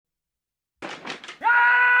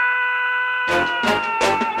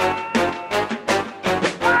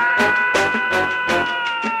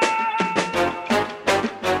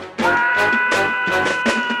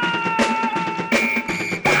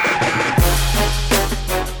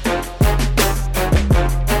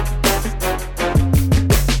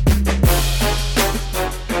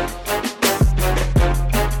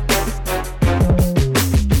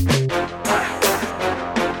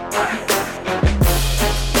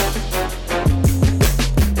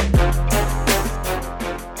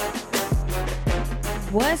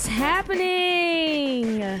What's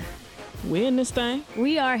happening? We in this thing.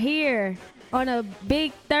 We are here on a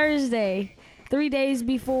big Thursday, 3 days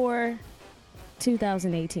before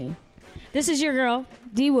 2018. This is your girl,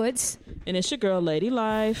 D Woods. And it's your girl, Lady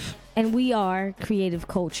Life. And we are Creative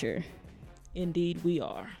Culture. Indeed, we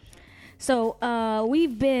are. So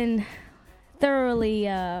we've been thoroughly,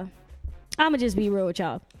 I'm going to just be real with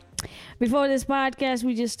y'all. Before this podcast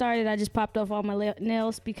we just started, I just popped off all my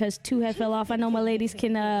nails because 2 had fell off. I know my ladies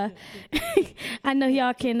can, I know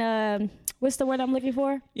y'all can, what's the word I'm looking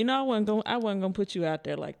for? You know, I wasn't gonna put you out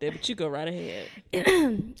there like that, but you go right ahead.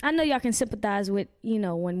 I know y'all can sympathize with, you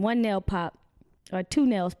know, when 1 nail pop or 2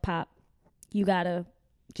 nails pop, you gotta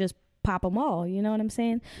just pop them all. You know what I'm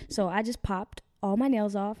saying? So I just popped all my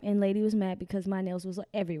nails off, and lady was mad because my nails was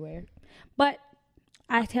everywhere. But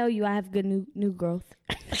I tell you, I have good new growth.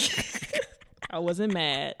 I wasn't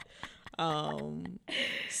mad.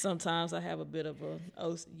 Sometimes I have a bit of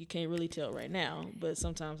you can't really tell right now, but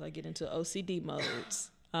sometimes I get into OCD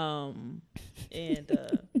modes. And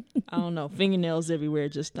I don't know, fingernails everywhere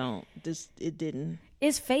it didn't.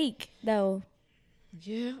 It's fake though.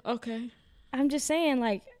 Yeah, okay. I'm just saying,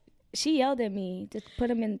 like, she yelled at me to put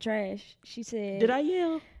them in the trash. She said, "Did I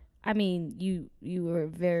yell?" I mean, you were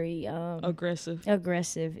very aggressive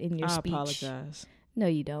in your speech. I apologize. No,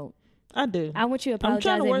 you don't. I do. I want you to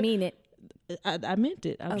apologize and mean it. I meant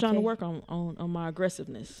it. I'm trying to work on my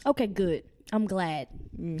aggressiveness. Okay, good. I'm glad.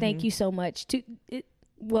 Mm-hmm. Thank you so much.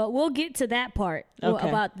 Well, we'll get to that part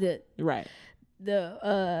about the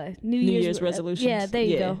New Year's resolutions. Yeah, there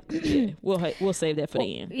you go. Yeah. We'll save that for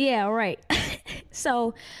the end. Yeah, right.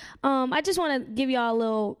 So, I just want to give y'all a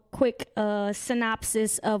little quick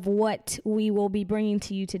synopsis of what we will be bringing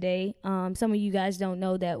to you today. Some of you guys don't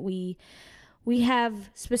know that we have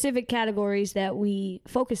specific categories that we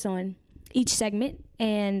focus on each segment,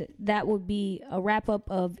 and that would be a wrap-up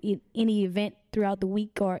of any event throughout the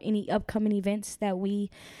week or any upcoming events that we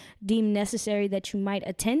deem necessary that you might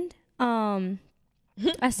attend. I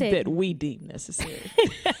said that we deem necessary.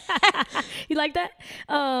 You like that?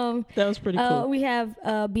 That was pretty cool. We have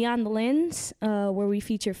Beyond the Lens, where we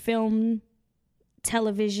feature film,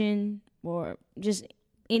 television, or just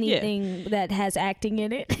anything that has acting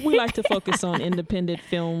in it. We like to focus on independent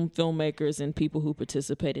filmmakers and people who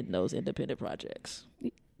participate in those independent projects.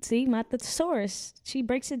 See, my thesaurus, she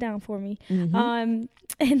breaks it down for me. Mm-hmm.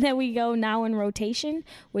 And then we go Now in Rotation,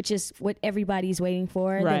 which is what everybody's waiting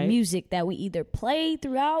for. Right. The music that we either play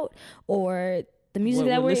throughout or the music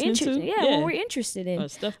that we're interested in. Yeah, what we're interested in.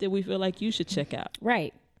 Stuff that we feel like you should check out.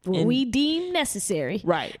 Right. What we deem necessary.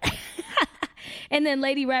 Right. And then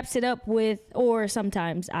lady wraps it up with, or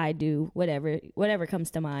sometimes I do, whatever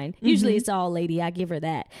comes to mind. Mm-hmm. Usually it's all lady. I give her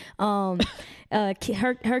that.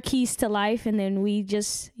 Her keys to life, and then we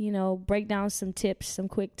just, break down some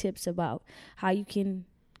quick tips about how you can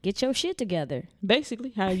get your shit together.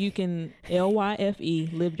 Basically, how you can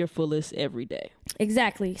LYFE, live your fullest every day.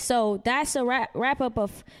 Exactly. So that's a wrap up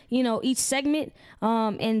of, each segment.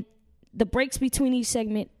 And the breaks between each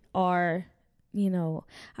segment are,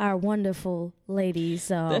 our wonderful ladies.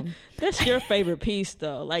 That's your favorite piece,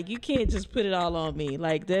 though. Like, you can't just put it all on me.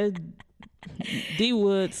 Like, D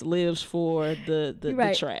Woods lives for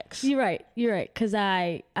the tracks. You're right. Because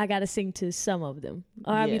I got to sing to some of them.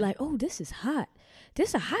 Or I'll be like, oh, this is hot. This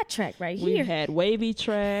is a hot track right here. We've had wavy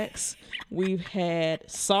tracks. We've had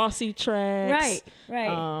saucy tracks.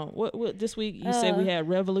 Right. What this week you said we had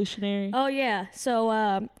revolutionary? Oh, yeah.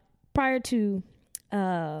 So prior to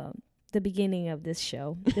the beginning of this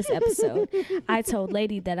episode, I told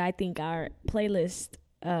Lady that I think our playlist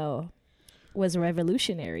was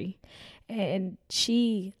revolutionary, and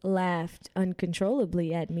she laughed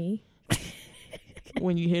uncontrollably at me.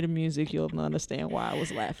 When you hear the music, you'll understand why I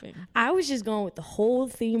was laughing. I was just going with the whole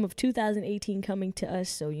theme of 2018 coming to us,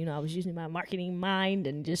 so I was using my marketing mind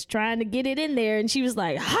and just trying to get it in there, and she was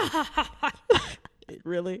like, ha ha ha ha.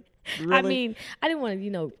 Really? I mean, I didn't want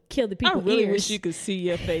to, kill the people's ears. I really wish you could see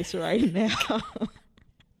your face right now.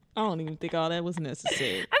 I don't even think all that was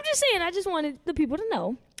necessary. I'm just saying, I just wanted the people to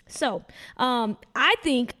know. So, I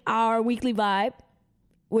think our weekly vibe,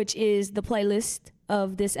 which is the playlist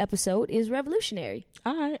of this episode is revolutionary.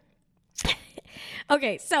 All right.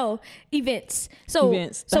 Okay, so events. So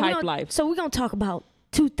the hype life. So we're gonna talk about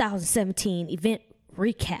 2017 event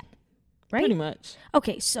recap, right? Pretty much.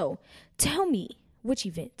 Okay, so tell me which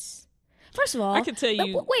events. First of all, I can tell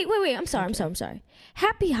you. Wait. I'm sorry.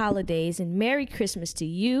 Happy holidays and Merry Christmas to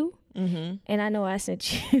you. Mm-hmm. And I know I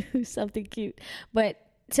sent you something cute, but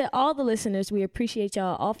to all the listeners, we appreciate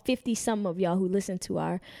y'all, all 50 some of y'all who listened to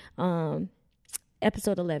our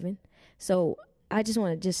episode 11. So I just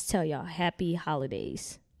want to just tell y'all happy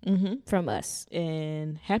holidays from us.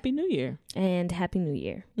 And Happy New Year.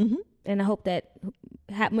 Mm-hmm. And I hope that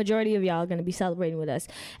majority of y'all are going to be celebrating with us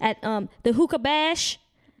at the Hookah Bash.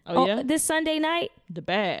 Oh, yeah? This Sunday night. The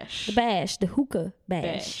Bash. The Hookah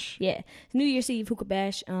Bash. Yeah. New Year's Eve Hookah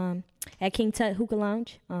Bash at King Tut Hookah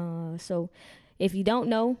Lounge. So if you don't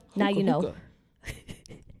know, now you know.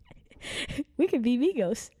 We could be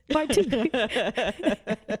Migos. Part 2.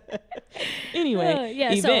 Anyway,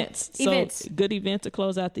 events. So events. Good event to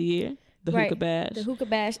close out the year. The Hookah Bash. The Hookah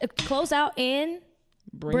Bash. Close out and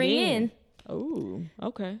bring in. Oh,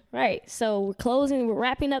 okay. Right. So we're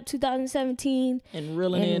wrapping up 2017 and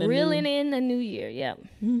reeling in the new year. Yeah.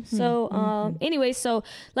 Mm-hmm, so anyway, so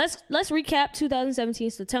let's recap 2017.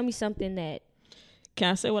 So tell me something that.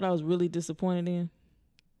 Can I say what I was really disappointed in?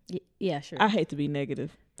 Yeah, sure. I hate to be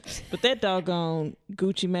negative, but that doggone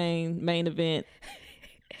Gucci Mane main event.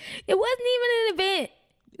 It wasn't even an event.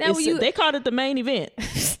 They called it the main event.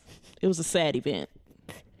 It was a sad event.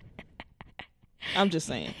 I'm just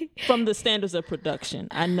saying, from the standards of production,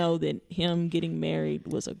 I know that him getting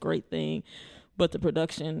married was a great thing, but the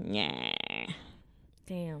production, yeah.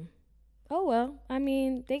 Damn. Oh, well, I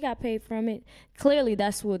mean, they got paid from it. Clearly,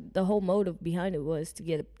 that's what the whole motive behind it was, to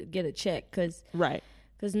get a check. Right.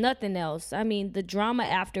 Because nothing else. I mean, the drama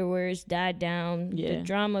afterwards died down. Yeah. The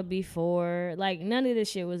drama before. Like, none of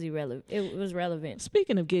this shit was irrelevant. It was relevant.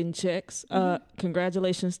 Speaking of getting checks,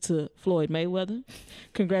 congratulations to Floyd Mayweather.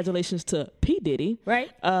 Congratulations to P. Diddy.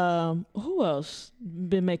 Right. Who else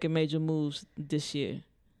been making major moves this year?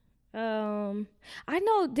 I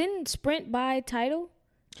know, didn't Sprint buy Tidal?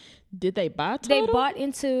 Did they buy Tidal? They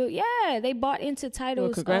bought into Tidal's.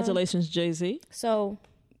 Well, congratulations, Jay-Z. So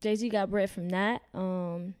Jay-Z got bread from that.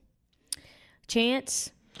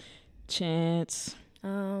 Chance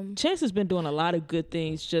has been doing a lot of good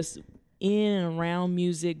things just in and around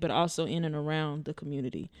music, but also in and around the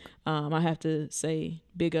community. I have to say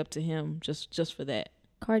big up to him just for that.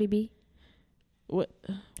 Cardi B. What?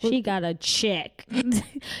 She got a check.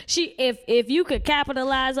 If you could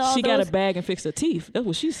capitalize all she got a bag and fix her teeth. That's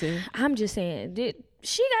what she said. I'm just saying,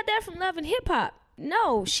 she got that from Love and Hip Hop?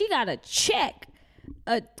 No, she got a check.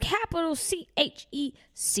 A capital CHECK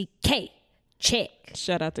check.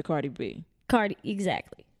 Shout out to Cardi B.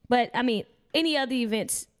 Exactly. But I mean, any other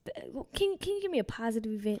events? Can you give me a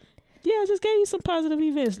positive event? Yeah, I just gave you some positive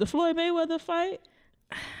events. The Floyd Mayweather fight.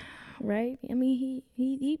 Right. I mean,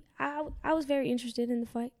 I was very interested in the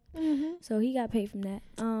fight. Mm-hmm. So he got paid from that.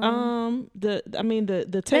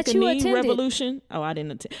 The take a knee revolution. Oh, I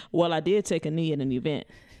didn't. Well, I did take a knee at an event.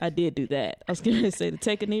 I did do that. I was going to say the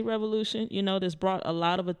take a knee revolution. This brought a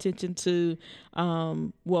lot of attention to,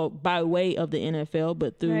 by way of the NFL,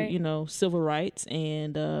 but through civil rights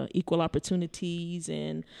and equal opportunities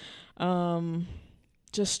and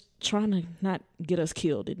just trying to not get us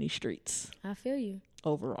killed in these streets. I feel you.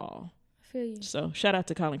 Overall. I feel you. So shout out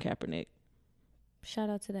to Colin Kaepernick. Shout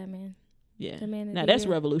out to that man. Yeah. The man now that's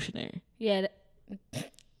revolutionary. Yeah.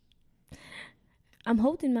 I'm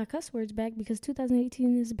holding my cuss words back because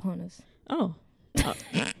 2018 is upon us. Oh.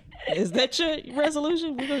 Is that your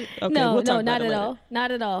resolution? Okay, no, not at all.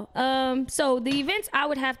 Not at all. So the events I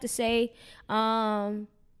would have to say, for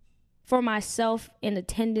myself in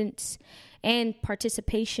attendance and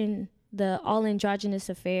participation, the All Androgynous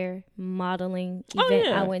Affair modeling event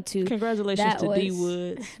I went to. Congratulations to D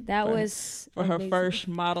Woods. That was for her first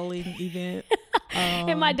modeling event.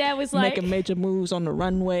 And my dad was like making major moves on the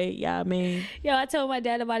runway. Yeah, I mean, I told my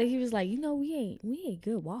dad about it. He was like, we ain't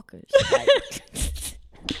good walkers.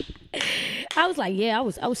 I was like, I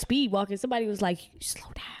was speed walking. Somebody was like,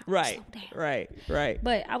 slow down. Right.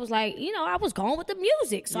 But I was like, I was going with the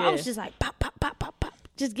music, so I was just like, pop, pop, pop, pop, pop,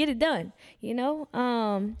 just get it done.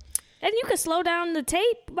 And you could slow down the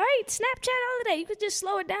tape, right? Snapchat, all of that. You could just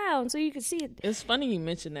slow it down so you could see it. It's funny you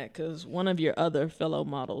mention that because one of your other fellow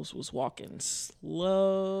models was walking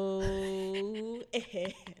slow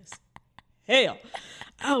as hell.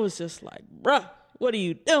 I was just like, bruh, what are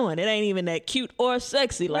you doing? It ain't even that cute or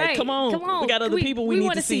sexy. Like, right. come on. We got other people we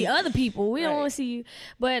need to see. We want to see other people. We don't Right. want to see you.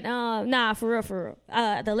 But nah, for real.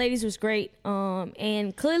 The ladies was great.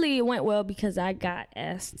 And clearly it went well because I got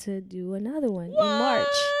asked to do another one in March.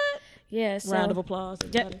 Yeah. So, Round of applause.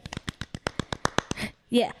 Everybody.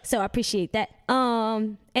 yeah. So I appreciate that.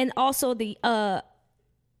 And also the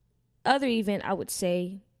other event, I would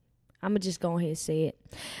say, I'm gonna just go ahead and say it.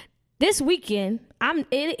 This weekend,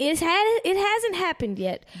 it hasn't happened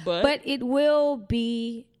yet, but it will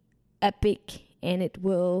be epic, and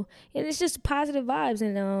it's just positive vibes.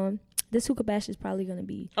 And this hookah bash is probably gonna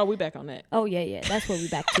be. Oh, we back on that. Oh yeah, that's what we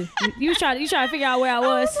back to. you try to figure out where I was.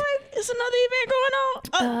 I was like, it's another event going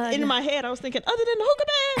on. In my head, I was thinking, other than the hookah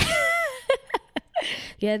bash.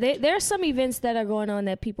 Yeah, there are some events that are going on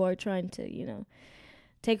that people are trying to,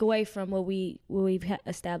 take away from what we've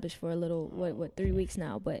established for a little 3 weeks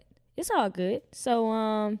now, but it's all good.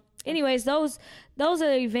 So anyways, those are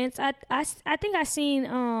the events. I think I seen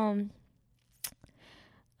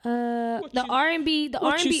the R&B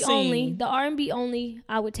only,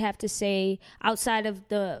 I would have to say, outside of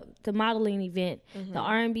the modeling event, the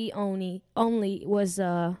R&B only was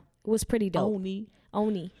pretty dope.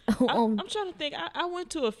 Oni. I'm trying to think. I went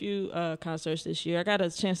to a few concerts this year. I got a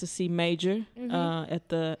chance to see Major at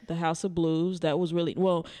the House of Blues. That was really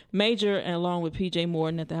Major, and along with PJ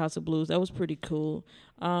Morton at the House of Blues. That was pretty cool.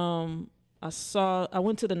 I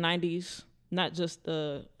went to the 90s, not just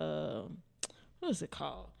the what is it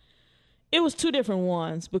called? It was two different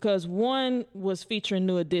ones, because one was featuring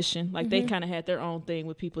New Edition. Like they kind of had their own thing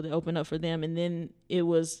with people that opened up for them. And then it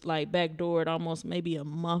was like backdoored almost maybe a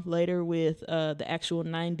month later with the actual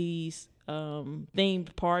 90s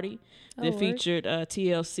themed party that featured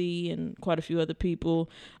TLC and quite a few other people.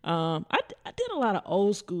 I did a lot of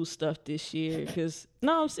old school stuff this year because,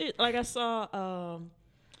 no, I'm serious. Like I saw,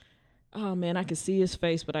 oh man, I can see his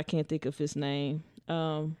face, but I can't think of his name.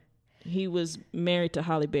 He was married to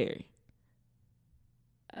Halle Berry.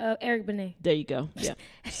 Eric Benet. There you go. Yeah.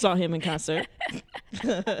 Saw him in concert.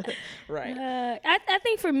 Right. I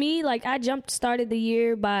think for me, like, I started the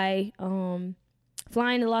year by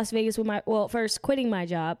flying to Las Vegas with first quitting my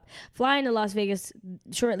job, flying to Las Vegas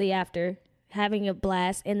shortly after, having a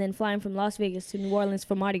blast, and then flying from Las Vegas to New Orleans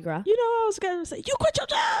for Mardi Gras. I was going to say, you quit your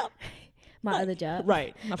job. My other job.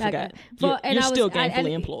 Right. I forgot. And you're still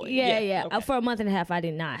gainfully employed. Yeah. Okay. For a month and a half, I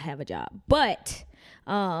did not have a job. But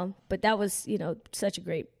that was, such a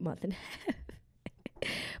great month and a half.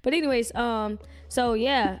 But anyways, so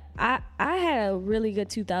yeah, I had a really good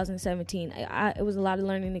 2017. It was a lot of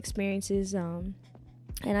learning experiences, and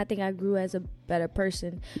I think I grew as a better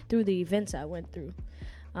person through the events I went through,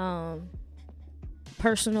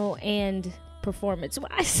 personal and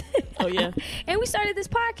performance-wise. Oh yeah. And we started this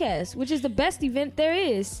podcast, which is the best event there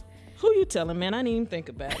is. Who you telling, man? I didn't even think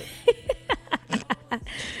about it.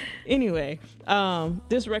 Anyway,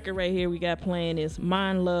 this record right here we got playing is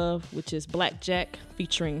Mind Love, which is Blackjack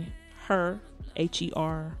featuring Her,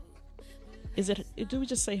 H-E-R. Do we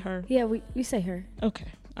just say Her? Yeah, we say Her. Okay.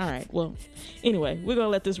 All right. Well, anyway, we're going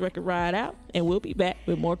to let this record ride out, and we'll be back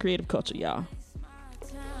with more Creative Culture, y'all.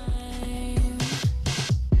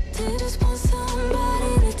 Just want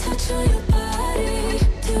somebody to touch on your body.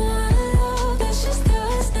 Do you want love that's just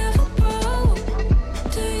us, never broke?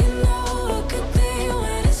 Do you know a good thing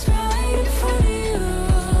when it's right in front of you?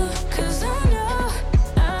 'Cause I know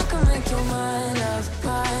I can make your mind love,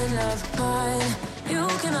 mine. You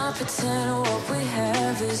cannot pretend what we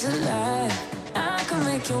have is a lie. I can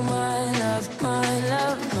make your mind love, mine.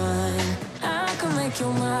 I can make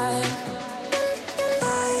your mind.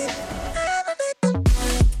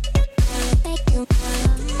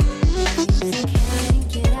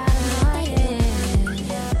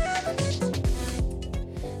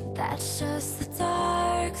 That's just the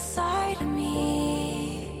dark side of me.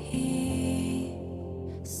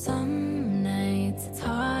 Some nights it's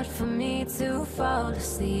hard for me to fall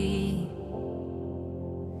asleep.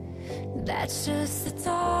 That's just the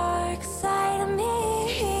dark side of me.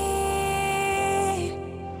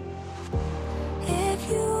 If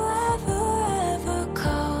you ever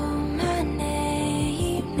call my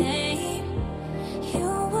name, you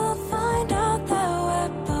will find out that we're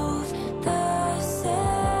both the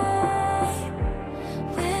same.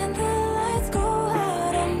 When the lights go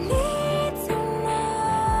out, I need to know.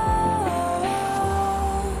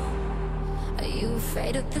 Are you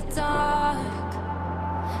afraid of the dark?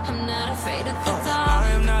 I'm not afraid of the dark. I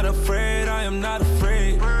am not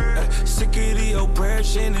afraid. Sick of the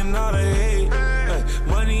oppression and all the hate.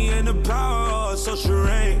 Money and the power, social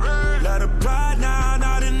reign. Lot of pride now,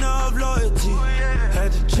 not enough loyalty.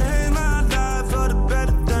 Had to change my life for the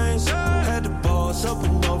better things. Had to boss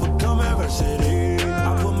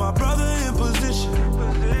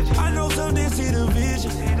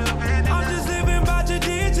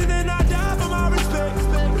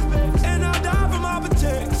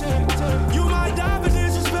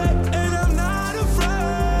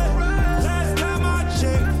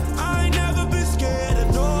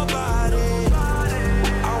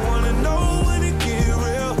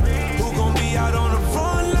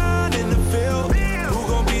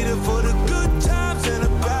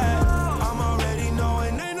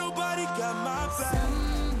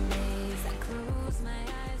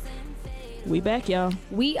We back, y'all.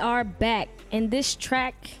 We are back, and this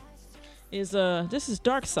track Is this is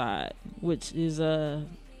Dark Side, which is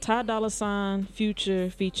Ty Dolla $ign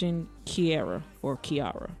Future featuring Kiara.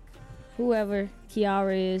 Whoever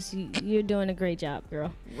Kiara is, you're doing a great job,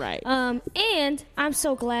 girl. Right. And I'm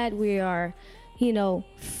so glad we are,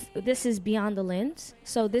 this is Beyond the Lens.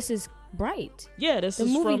 So this is Bright. Yeah, this The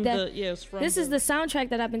is movie from that- it's from This is the soundtrack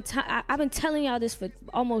that I've been telling y'all this for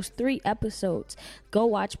almost 3 episodes. Go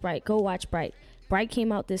watch Bright. Go watch Bright. Bright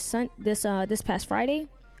came out this past Friday.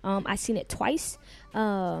 I seen it twice.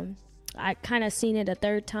 I kind of seen it a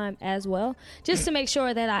third time as well, just to make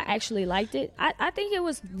sure that I actually liked it. I think it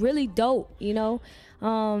was really dope,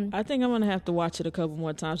 I think I'm gonna have to watch it a couple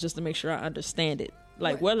more times just to make sure I understand it.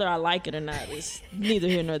 Like whether I like it or not is neither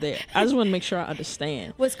here nor there. I just want to make sure I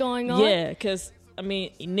understand what's going on. Yeah, because I mean,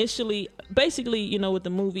 basically, with the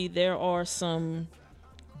movie, there are some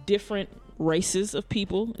different races of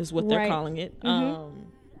people, is what they're Right. calling it. Mm-hmm.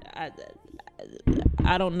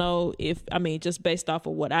 I don't know if, just based off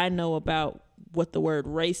of what I know about what the word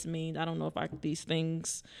race means, I don't know if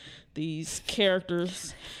these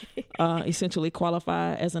characters essentially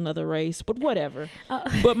qualify as another race, but whatever.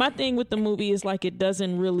 But my thing with the movie is like it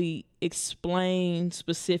doesn't really explain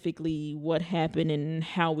specifically what happened and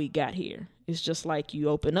how we got here. It's just like you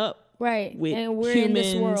open up Right, with and we're humans in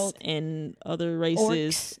this world. and other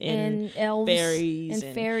races Orcs and elves fairies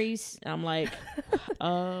and fairies. and I'm like,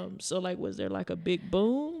 so like, was there like a big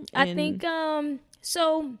boom? I think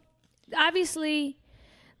so. Obviously,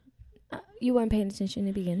 you weren't paying attention in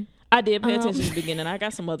the beginning. I did pay attention in the beginning. I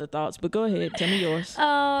got some other thoughts, but go ahead, tell me yours.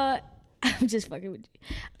 I'm just fucking with you.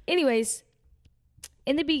 Anyways,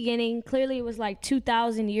 in the beginning, clearly it was like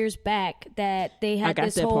 2,000 years back that they had got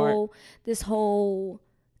this that whole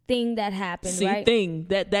thing that happened. See, right?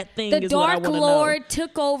 that thing The is what I Dark want to Lord know.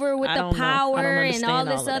 took over with I the don't know. I power don't and all understand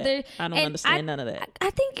this all of other. that. I don't and understand none of that. I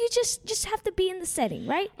think you just have to be in the setting,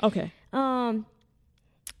 right? Okay. On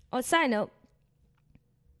a side note,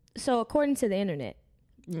 so according to the internet,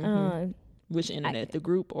 Which internet? The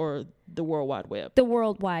group or the World Wide Web? the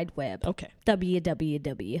World Wide Web, Okay.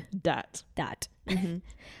 www. Dot.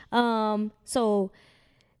 So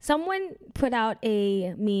someone put out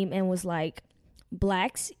a meme and was like,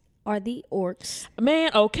 blacks are the orcs,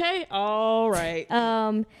 Man, okay. All right.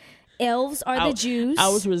 elves are the Jews. I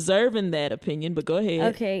was reserving that opinion, but go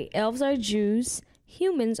ahead. Okay, elves are Jews,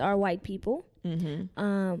 humans are white people.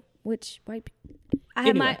 Which white I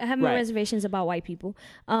have my right. reservations about white people.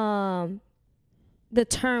 The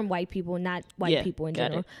term white people, not white Yeah, people in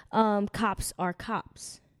got general. Cops are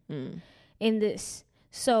cops in this.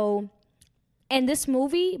 So, and this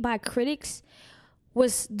movie by critics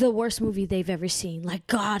was the worst movie they've ever seen. Like,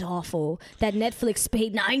 god awful. That Netflix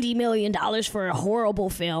paid $90 million for a horrible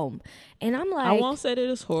film. And I'm like, I won't say that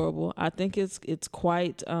it's horrible. I think it's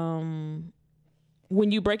quite when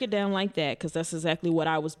you break it down like that, because that's exactly what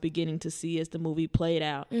I was beginning to see as the movie played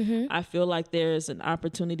out. I feel like there's an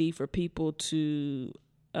opportunity for people to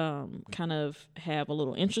kind of have a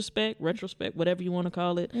little retrospect, whatever you want to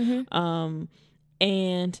call it.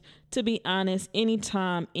 And to be honest,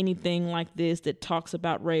 anytime anything like this that talks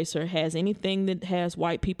about race or has anything that has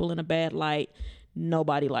white people in a bad light,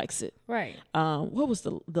 nobody likes it. right, What was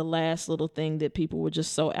the last little thing that people were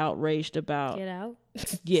just so outraged about? get out.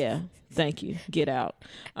 Yeah, thank you. Get Out.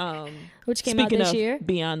 Which came out Speaking this of year.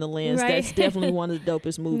 Beyond the Lens, Right. that's definitely one of the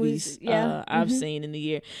dopest movies Yeah. I've seen in the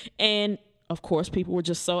year. And of course, people were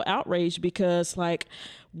just so outraged because, like,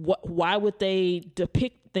 why would they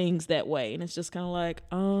depict things that way? And it's just kind of like,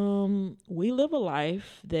 we live a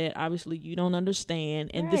life that obviously you don't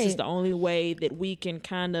understand, and this is Right. the only way that we can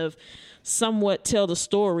kind of somewhat tell the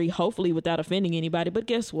story, hopefully without offending anybody. But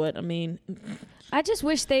guess what? I mean, I just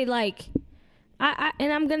wish they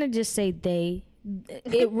and I'm gonna just say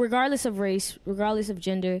regardless of race, regardless of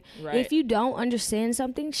gender, Right. if you don't understand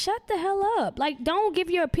something, shut the hell up. Like, don't give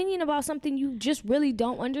your opinion about something you just really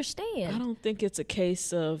don't I understand. don't think it's a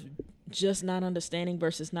case of just not understanding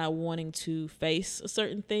versus not wanting to face a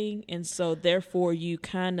certain thing, and so therefore you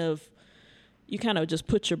kind of just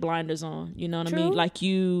put your blinders on. You know what I mean? True. Like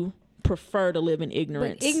you prefer to live in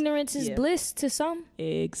ignorance. But ignorance is Yeah. bliss to some.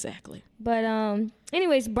 Exactly. But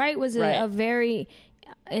anyways, Bright was Right. a very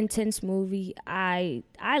intense movie. I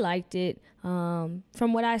liked it. From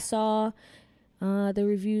what I saw, the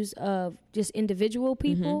reviews of just individual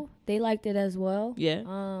people, they liked it as well.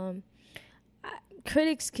 Yeah.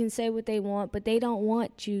 Critics can say what they want, but they don't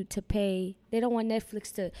want you to pay. They don't want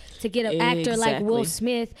Netflix to get an actor like Will Exactly.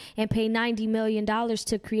 Smith and pay $90 million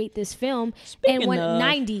to create this film. Speaking and when of-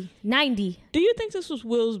 90 Do you think this was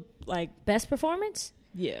Will's like? best performance?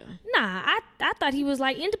 Yeah. Nah, I thought he was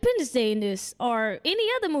like Independence Day in this or any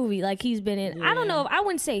other movie like he's been in. I don't know. I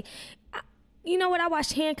wouldn't say. You know what? I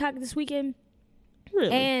watched Hancock this weekend.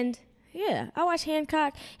 Really? And yeah, I watched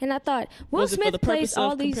Hancock, and I thought Will was it for Smith the plays purpose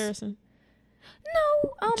all of these. comparison?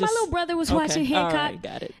 No, my Just- little brother was okay. watching Hancock. All right,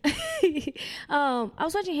 got it. I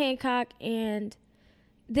was watching Hancock, and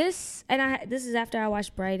this is after I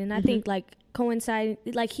watched Bright, and I think like coinciding,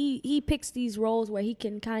 like he picks these roles where he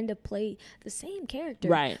can kind of play the same character.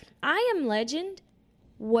 Right. I Am Legend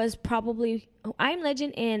and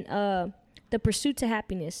The Pursuit to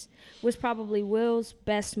Happiness was probably Will's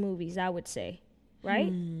best movies, I would say.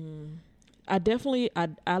 Right? I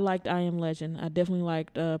liked I Am Legend. I definitely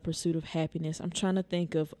liked Pursuit of Happiness. I'm trying to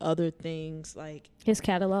think of other things like His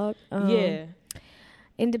catalog. yeah.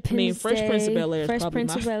 Independence Fresh Day, Prince of Bel-Air is Fresh probably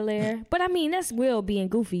Prince my- of Bel-Air. But I mean, that's Will being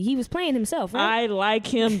goofy. He was playing himself, right? I like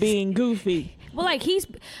him being goofy. Well, like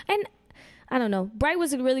and I don't know. Bright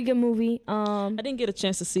was a really good movie. I didn't get a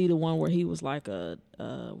chance to see the one where he was like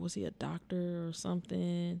was he a doctor or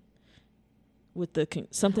something with the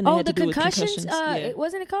something that had the to do with concussions. concussions.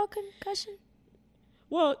 Wasn't it called Concussion?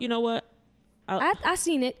 Well, you know what? I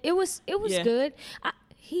seen it. It was Yeah. good.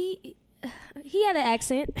 He had an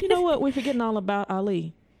accent. You know what? We're forgetting all about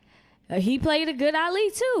Ali. He played a good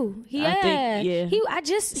Ali too. I think, yeah. He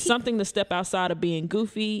Something to step outside of being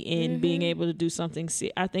goofy and being able to do something.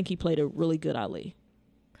 I think he played a really good Ali.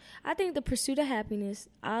 I think The Pursuit of Happiness,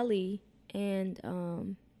 Ali, and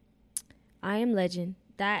I Am Legend.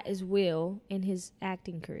 That is Will in his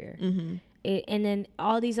acting career. Mm-hmm. And then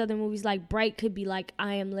all these other movies like Bright could be like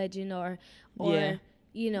I Am Legend or Yeah.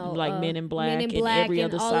 you know, Like Men in Black and every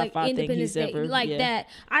other all, like, sci-fi thing Independence he's Day, ever- like yeah. that.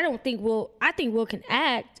 I think Will can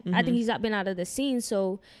act. I think he's not been out of the scene,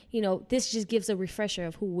 so you know this just gives a refresher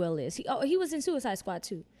of who Will is. He was in Suicide Squad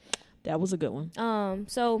too. That was a good one.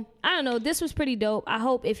 So I don't know. This was pretty dope. I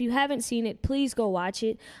hope if you haven't seen it, please go watch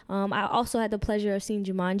it. I also had the pleasure of seeing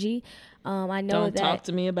Jumanji. I know Don't that talk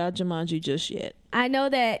to me about Jumanji just yet. I know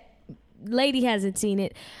that Lady hasn't seen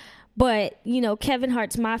it, but you know Kevin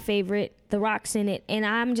Hart's my favorite. The Rock's in it, and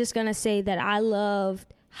I'm just gonna say that I loved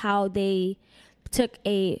how they took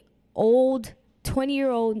a old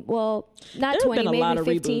 20-year-old, well, not There have 20, been a maybe lot of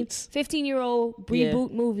 15, reboots. 15-year-old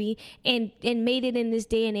reboot movie and made it in this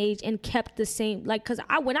day and age and kept the same, like, because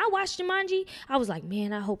when I watched Jumanji, I was like,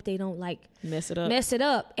 man, I hope they don't like Mess it up. mess it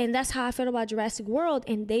up. And that's how I felt about Jurassic World,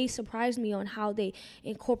 and they surprised me on how they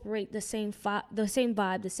incorporate the same vibe,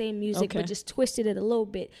 the same music, Okay. but just twisted it a little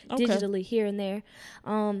bit Okay. digitally here and there.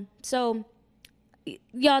 So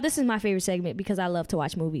y'all, this is my favorite segment because I love to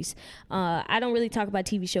watch movies. I don't really talk about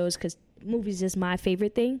TV shows because movies is my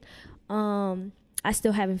favorite thing. I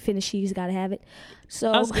still haven't finished She's Gotta Have It.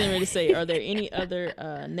 So I was getting ready to say, are there any other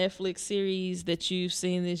Netflix series that you've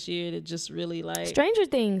seen this year that just really like? Stranger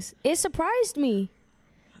Things, it surprised me.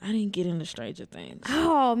 I didn't get into Stranger Things.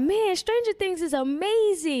 Oh man, Stranger Things is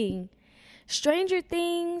amazing. Stranger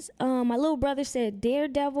Things, my little brother said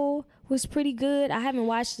Daredevil was pretty good. I haven't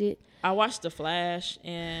watched it. I watched The Flash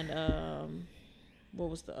and what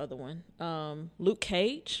was the other one? Luke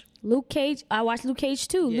Cage. Luke Cage, I watched Luke Cage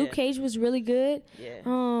too. Yeah. Luke Cage was really good. Yeah.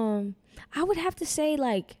 I would have to say,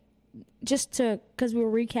 like, just because we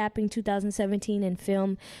were recapping 2017 and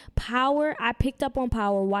film Power. I picked up on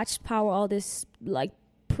Power, watched Power all this like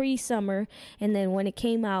pre-summer, and then when it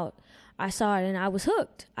came out, I saw it and I was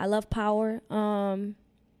hooked. I love Power.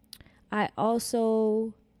 I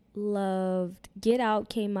also loved Get Out.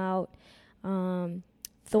 Came out.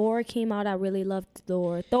 Thor came out. I really loved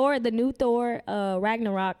Thor. The new Thor,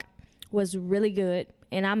 Ragnarok, was really good.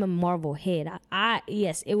 And I'm a Marvel head.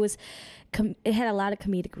 Yes, it was. It had a lot of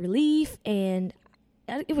comedic relief, and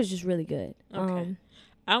it was just really good. Okay.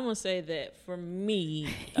 I'm gonna say that for me,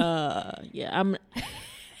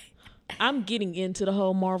 I'm getting into the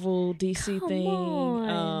whole Marvel DC Come thing.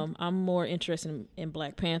 on. I'm more interested in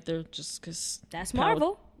Black Panther just because That's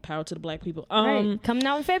Marvel. Power to the Black people. Right. Coming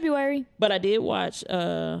out in February. But I did watch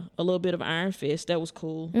a little bit of Iron Fist. That was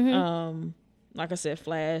cool. Mm-hmm. Like I said,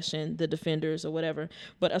 Flash and the Defenders or whatever.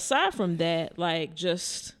 But aside from that, like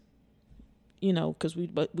just, you know, because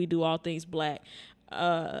we do all things black.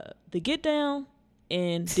 The Get Down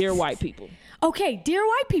and Dear White People. Okay, Dear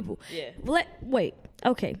White People. Yeah. Wait.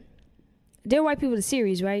 Okay. Dear White People, the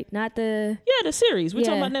series, right? Not the. Yeah, the series. We're Yeah.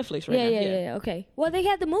 talking about Netflix right now. Yeah. Okay. Well, they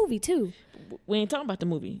had the movie too. We ain't talking about the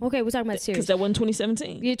movie. Okay, we're talking about the Because series. that wasn't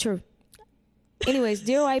 2017. Yeah, true. Anyways,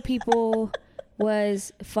 Dear White People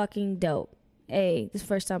was fucking dope. Hey, this is the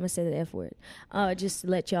first time I said the F word. Just to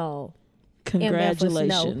let y'all.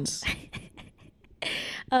 Congratulations.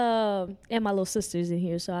 And my little sister's in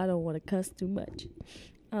here, so I don't want to cuss too much.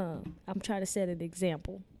 I'm trying to set an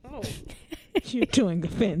example. Oh, you're doing a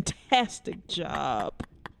fantastic job.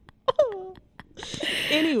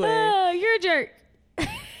 Anyway, You're a jerk.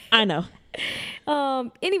 I know.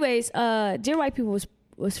 Anyways, Dear White People was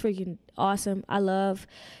freaking awesome. I love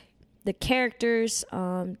the characters,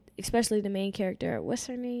 especially the main character. What's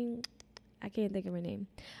her name? I can't think of her name.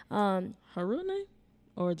 Her real name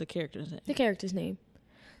or the character's name? The character's name.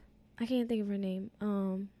 I can't think of her name.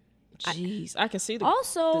 Jeez, I can see the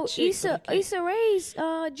Also, the chick, but I can't. Issa Rae's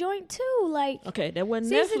joint too. Like, Okay, that wasn't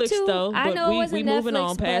Season Netflix 2, though. I But know it we wasn't moving Netflix,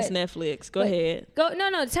 on past but- Netflix. Go but- ahead.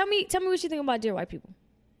 no. Tell me what you think about Dear White People.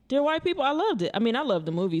 Dear White People, I loved it. I mean, I loved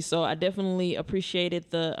the movie, so I definitely appreciated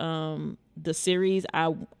the series.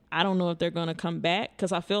 I don't know if they're gonna come back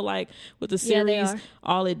because I feel like with the Yeah, they series, are.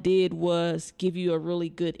 all it did was give you a really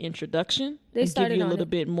good introduction. They and started give you a on little it.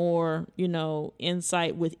 bit more,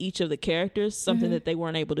 insight with each of the characters, something Mm-hmm. that they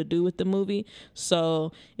weren't able to do with the movie.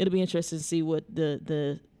 So it'll be interesting to see what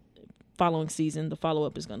the following season, the follow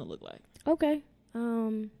up, is gonna look like. Okay.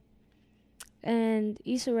 And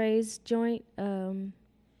Issa Rae's joint.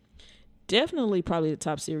 Definitely, probably the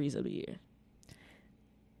top series of the year.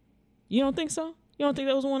 You don't think so? You don't think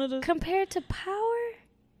that was one of the Compared to Power,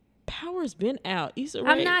 Power's been out? Issa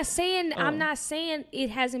Rae. I'm not saying Oh. it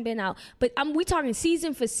hasn't been out, but we talking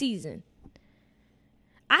season for season.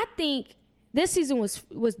 I think this season was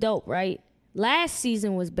dope, right? Last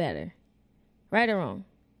season was better, right or wrong?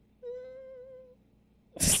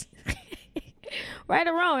 Right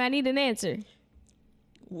or wrong? I need an answer.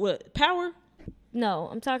 What Power? No,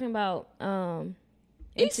 I'm talking about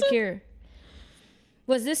Insecure.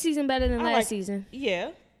 Was this season better than last season?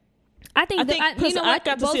 Yeah. I think because I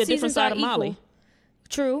got to both see a different seasons side are of Molly.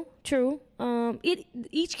 equal. True.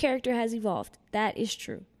 Each character has evolved. That is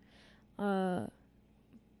true.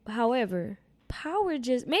 However, Power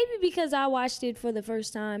just maybe because I watched it for the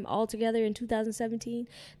first time all together in 2017.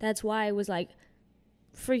 That's why it was like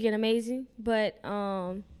freaking amazing. But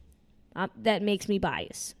that makes me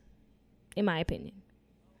biased, in my opinion.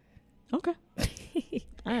 Okay.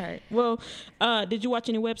 All right. Well, did you watch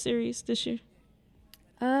any web series this year?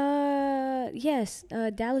 Yes.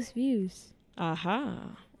 Dallas Views.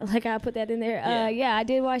 Aha. Like I put that in there. Yeah, I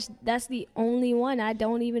did watch. That's the only one. I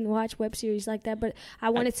don't even watch web series like that, but I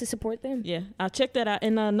wanted to support them. Yeah, I checked that out.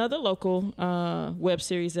 And another local web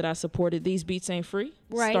series that I supported, These Beats Ain't Free,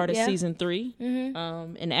 Right, started yeah. season 3.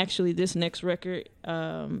 Mm-hmm. And actually, this next record.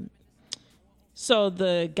 So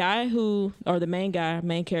the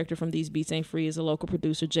main character from These Beats Ain't Free is a local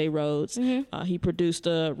producer, Jay Rhodes. Mm-hmm. He produced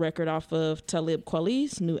a record off of Talib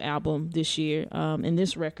Kweli's new album this year. And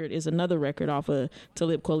this record is another record off of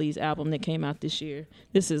Talib Kweli's album that came out this year.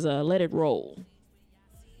 This is Let It Roll.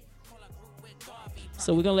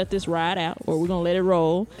 So we're going to let this ride out, or we're going to let it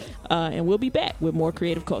roll. And we'll be back with more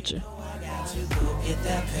Creative Culture. Let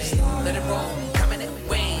it roll, coming in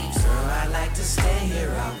waves. Girl, I like to stay here,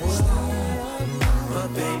 I would. But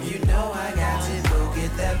babe, you know I got to go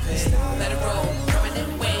get that pay. Let it roll, coming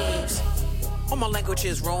in waves. All my language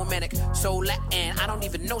is romantic, so Latin. I don't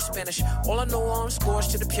even know Spanish. All I know, I'm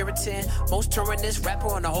scorched to the Puritan. Most touringist rapper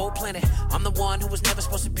on the whole planet. I'm the one who was never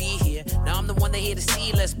supposed to be here. Now I'm the one they here to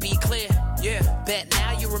see, let's be clear. Yeah, bet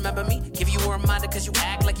now you remember me. Give you a reminder cause you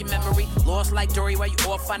act like your memory. Lost like Dory while you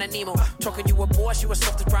off finding Nemo. Talking you a boss, you a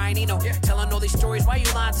soft as Brian Eno. Telling all these stories, why you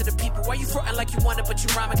lying to the people? Why you fronting like you want it, but you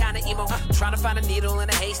rhyming kinda emo? Trying to find a needle in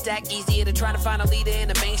a haystack, easier than trying to find a leader in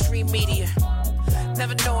the mainstream media.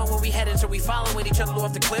 Never knowing where we headed, so we following each other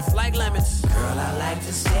off the cliff like lemons. Girl, I like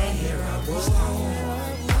to stay here, I would.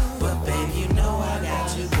 But babe, you know I got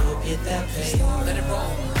to go get that pay. Let it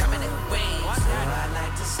roll, coming in waves. Girl, I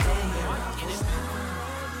like to stay here, I would.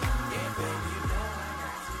 Yeah, babe, you know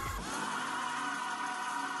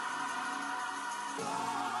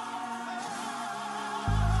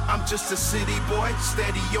I'm just a city boy,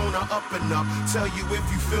 steady on the up and up. Tell you if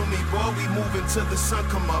you feel me, boy, we moving till the sun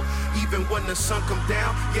come up. Even when the sun come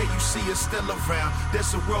down, yeah, you see us still around.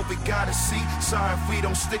 There's a world we gotta see, sorry if we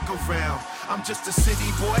don't stick around. I'm just a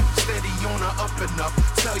city boy, steady on the up and up.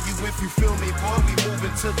 Tell you if you feel me, boy, we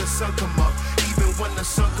moving till the sun come up. Even when the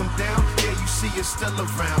sun come down, yeah, you see us still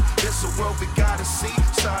around. There's a world we gotta see,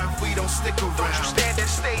 sorry if we don't stick around. Don't you stand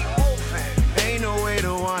there, stay moving. Ain't no way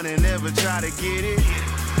to want and never try to get it.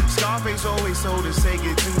 Scarface always told us take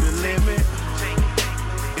it to the limit.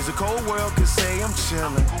 It's a cold world, could say I'm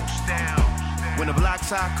chillin'. When the block's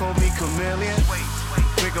hot, call me chameleon.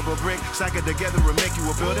 Pick up a brick, stack it together and make you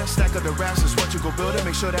a builder. Stack up the raps is what you go build it.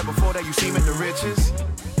 Make sure that before that you seem in the riches.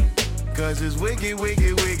 Cause it's wicked,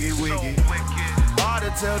 wicked, wicked, wicked. Hard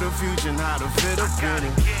to tell the future, how to fit a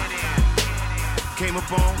penny. Came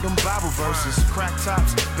up on them Bible verses. Crack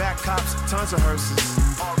tops, back cops, tons of hearses.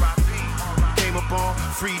 R.I.P. Came up on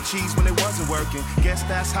free cheese when it wasn't working. Guess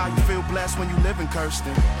that's how you feel blessed when you live in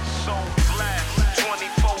Kirsten. So blessed,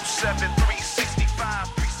 24/7, 365,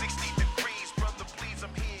 360 degrees. Brother, please,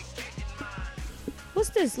 I'm here getting mine. What's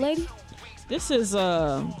this, lady? This is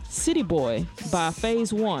City Boy by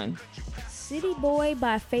Phase One. City Boy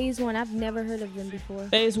by Phase One. I've never heard of them before.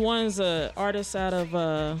 Phase One's an artist out of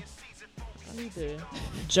either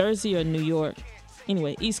Jersey or New York.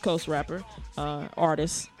 Anyway, East Coast rapper,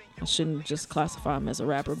 artist. I shouldn't just classify him as a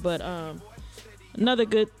rapper, but another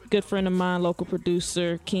good friend of mine, local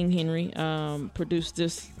producer King Henry, helped produce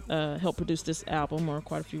this album, or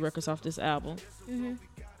quite a few records off this album. Mm-hmm.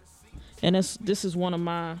 And this is one of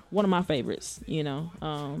my favorites, you know.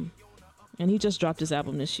 And he just dropped his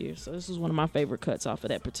album this year, so this is one of my favorite cuts off of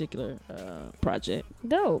that particular project.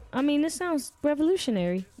 Dope. I mean, this sounds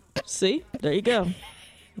revolutionary. See, there you go,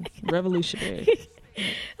 revolutionary.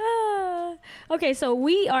 Okay, so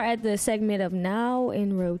we are at the segment of Now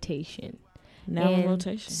in Rotation. Now in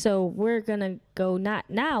rotation. So we're gonna go not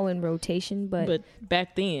now in rotation, but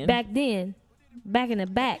back then, back in the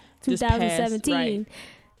back, This 2017 past,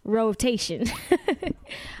 right. rotation.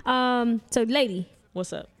 So lady,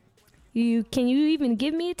 What's up? can you even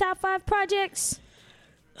give me top 5 projects?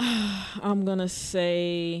 I'm gonna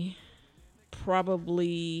say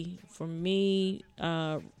probably for me,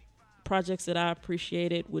 projects that I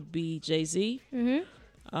appreciated would be Jay-Z,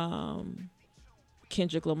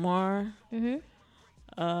 Kendrick Lamar,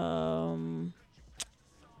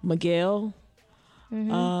 Miguel,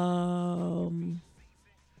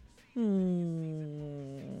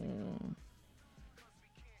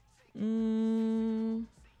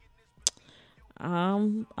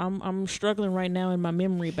 I'm struggling right now in my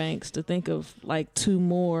memory banks to think of like two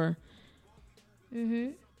more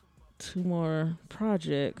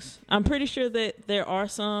projects. I'm pretty sure that there are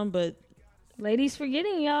some, but Ladies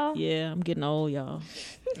forgetting, y'all. yeah, I'm getting old, y'all.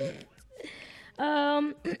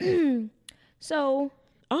 So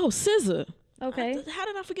SZA. okay, How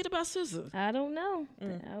did I forget about SZA? I don't know.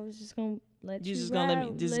 I was just gonna let you. Just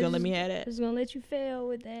gonna let me have that. Just gonna let you fail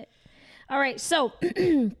with that. All right, so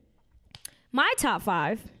my top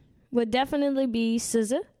 5 would definitely be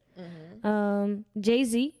SZA,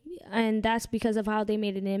 Jay-Z, and that's because of how they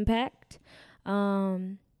made an impact.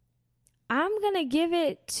 I'm gonna give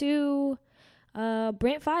it to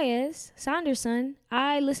Brent Faiyaz, Saunders' son.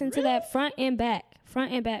 I listened to that front and back.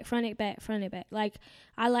 Like,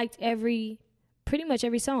 I liked pretty much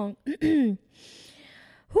every song.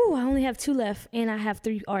 I only have 2 left, and I have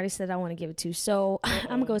 3 artists that I want to give it to. So I'm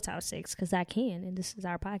gonna go top 6 because I can, and this is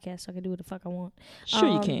our podcast, so I can do what the fuck I want. Sure,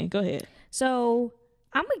 you can. Go ahead. So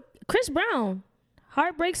Chris Brown.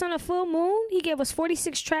 Heartbreaks on a Full Moon. He gave us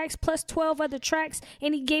 46 tracks plus 12 other tracks,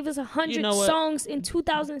 and he gave us 100 You know what? songs in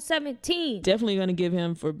 2017. Definitely going to give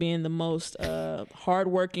him for being the most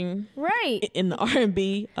hardworking Right. in the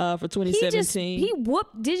R&B for 2017. He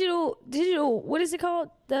whooped digital. What is it called?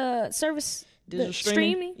 The service. Digital the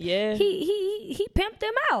streaming? Yeah. He pimped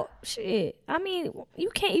them out. Shit. I mean, you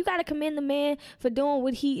got to commend the man for doing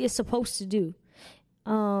what he is supposed to do.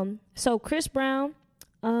 So Chris Brown,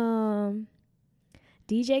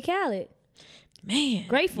 DJ Khaled. Man,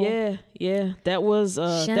 Grateful. Yeah. That was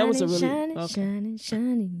a really shining, okay.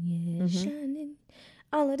 shining, yeah, shining.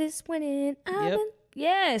 All of this winning. Yep.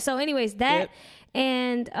 Yeah. So, anyways, that Yep.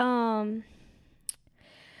 and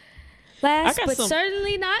last I got but some-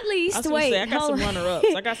 certainly not least. I was gonna Wait, say, I got hold some on.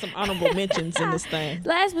 runner-ups. I got some honorable mentions in this thing.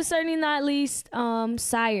 Last but certainly not least,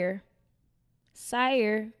 Sire.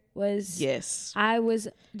 Sire was Yes. I was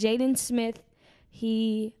Jaden Smith.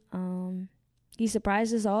 He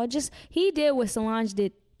surprised us all. Just he did what Solange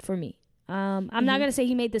did for me. I'm not gonna say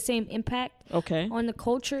he made the same impact Okay. on the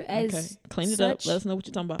culture as Okay. Clean it such, up. Let us know what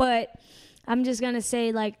you're talking about. But I'm just gonna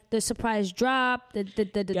say like the surprise drop, Got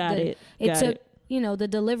it took the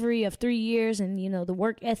delivery of 3 years and the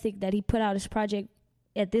work ethic that he put out his project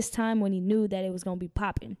at this time when he knew that it was gonna be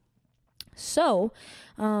popping. So,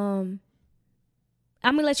 I'm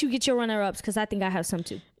gonna let you get your runner-ups because I think I have some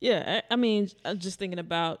too. Yeah, I mean, I'm just thinking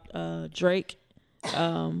about Drake,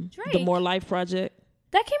 the Drake? More Life project.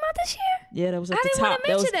 That came out this year? Yeah, that was at I the didn't top. want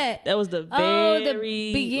to mention that. That was the the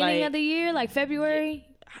very beginning of the year, like February,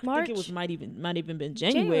 March. I think it was might even been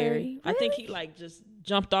January. I think he like just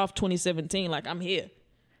jumped off 2017. Like, I'm here.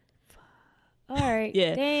 All right.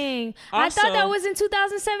 Yeah. Dang. I thought that Also- was in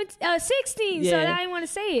 2016, so Yeah. I didn't want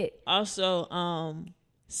to say it. Also,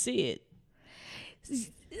 Sid.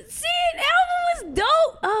 See, the album was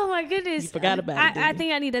dope. Oh my goodness. You forgot about it, didn't I you?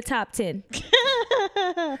 think I need a top 10. We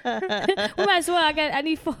might as well. I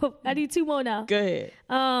need 4. I need 2 more now. Go ahead.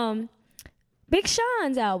 Big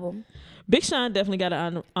Sean's album. Big Sean definitely got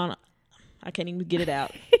an on. I can't even get it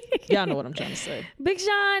out. Y'all know what I'm trying to say. Big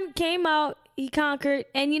Sean came out. He conquered.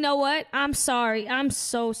 And you know what? I'm sorry. I'm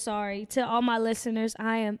so sorry to all my listeners.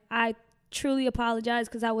 I truly apologize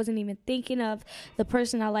because I wasn't even thinking of the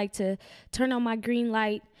person I like to turn on my green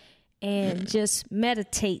light and just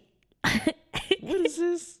meditate. What is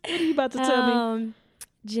this? What are you about to tell me?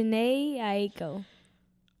 Janae Aiko.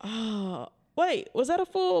 Oh, wait. Was that a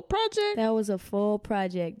full project? That was a full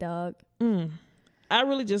project, dog. I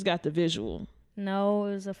really just got the visual. No,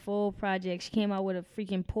 it was a full project. She came out with a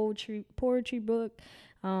freaking poetry book,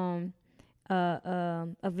 a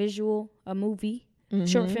visual, a movie,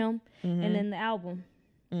 short film, and then the album.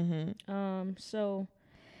 So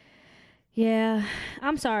yeah,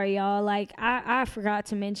 I'm sorry, y'all. Like I forgot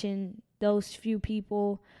to mention those few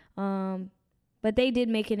people, but they did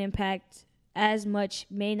make an impact as much,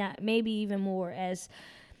 maybe even more as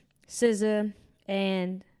SZA,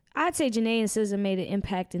 and I'd say Janae and SZA made an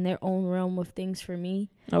impact in their own realm of things for me.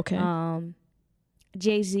 Okay.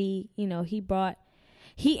 Jay-Z, you know, he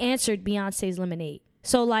answered Beyonce's Lemonade.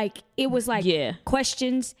 So like it was like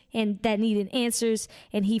questions and that needed answers,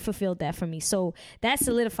 and he fulfilled that for me. So that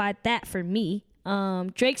solidified that for me.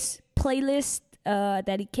 Drake's playlist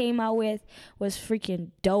that he came out with was freaking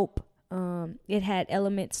dope. It had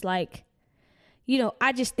elements like, you know,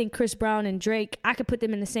 I just think Chris Brown and Drake, I could put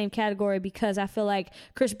them in the same category because I feel like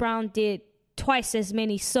Chris Brown did twice as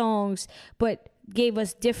many songs, but gave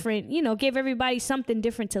us different, you know, gave everybody something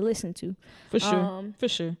different to listen to. For sure. For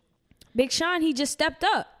sure. Big Sean, he just stepped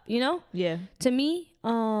up, you know? Yeah. To me,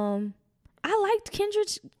 I liked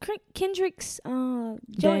Kendrick's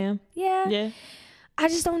Damn. Yeah. Yeah. I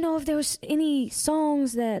just don't know if there was any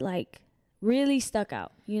songs that like really stuck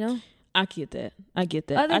out, you know? I get that.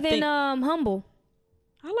 Other I than think Humble.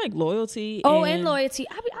 I like Loyalty. Oh, and Loyalty.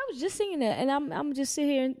 I was just singing that, and I'm just sit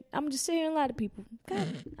here and lie to people.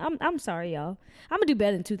 God, I'm sorry, y'all. I'm gonna do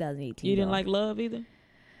better in 2018. You didn't y'all. like Love either?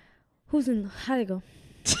 How'd it go?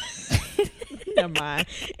 Never mind.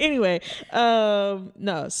 Anyway,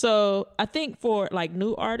 no. So I think for like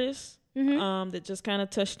new artists, that just kind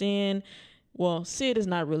of touched in. Well, Sid is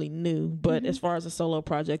not really new, but as far as a solo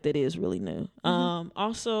project, it is really new.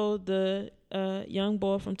 Also, the young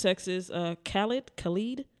boy from Texas, Khalid.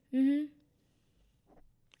 Khalid.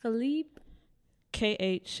 Khalid.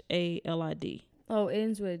 Oh, it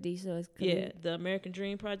ends with a D, so it's Khalid. Yeah, the American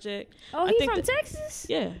Dream Project. Oh, I he's think from Texas?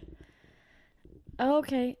 Yeah. Oh,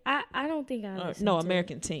 okay. I don't think I listened no, to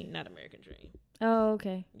American Teen, not American Dream. Oh,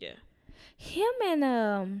 okay. Yeah. Him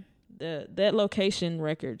and that Location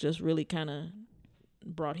record just really kind of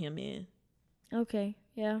brought him in. Okay,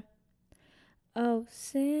 yeah. Oh,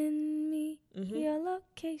 send me your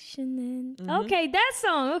location and okay, that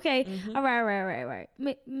song. Okay, all right.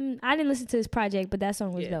 I didn't listen to this project, but that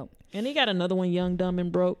song was dope. And he got another one, Young, Dumb,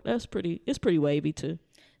 and Broke. It's pretty wavy too.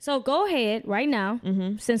 So go ahead right now,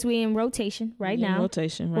 since we're in rotation right now.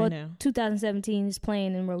 2017 is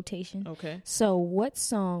playing in rotation. Okay. So what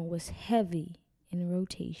song was heavy in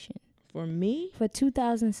rotation For me? for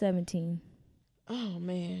 2017? Oh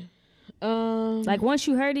man. Like once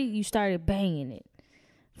you heard it, you started banging it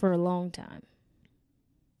for a long time.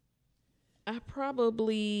 I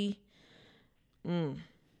probably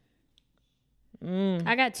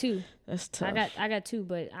I got 2. That's tough. I got 2,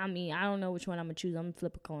 but I mean, I don't know which one I'm gonna choose. I'm gonna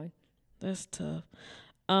flip a coin. That's tough.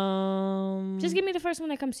 Just give me the first one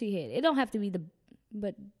that comes to your head. It don't have to be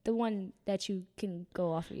but the one that you can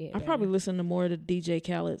go off of your head. I probably listen to more of the DJ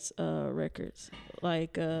Khaled's records,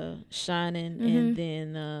 like Shining, and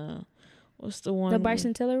then what's the one? The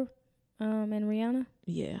Bryson Tiller, and Rihanna.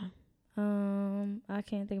 Yeah. I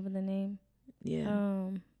can't think of the name. Yeah.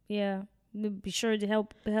 Yeah. We'd be sure to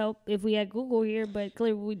help if we had Google here, but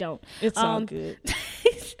clearly we don't. It's all good.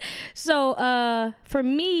 So for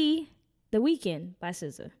me, The Weeknd by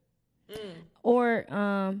SZA, or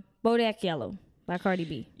Bodak Yellow by Cardi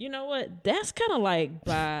B. You know what? That's kind of like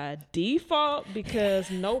by default because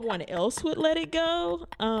no one else would let it go.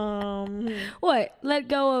 What? Let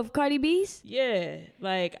go of Cardi B's? Yeah,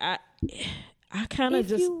 like I kind of If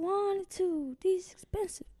just you wanted to, these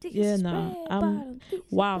expensive tickets. yeah, no. spread bottom, these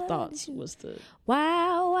Wild bottom Thoughts shoes. was the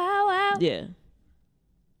Wow. yeah.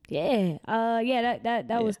 Yeah.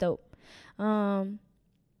 That was dope. Damn,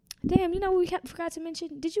 you know what we forgot to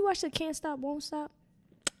mention? Did you watch the Can't Stop, Won't Stop?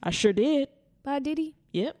 I sure did. by Diddy?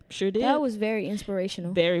 Yep, sure did. That was very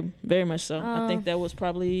inspirational. Very, very much so. I think that was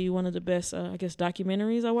probably one of the best, I guess,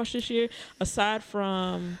 documentaries I watched this year. Aside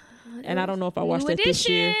from, and I don't know if I watched New that this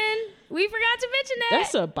year. Edition. We forgot to mention that.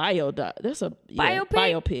 That's a That's a Biopic?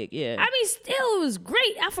 Biopic. Yeah. I mean, still, it was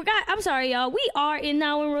great. I forgot. I'm sorry, y'all. We are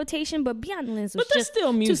now in rotation, but Beyond the Lens was But that's just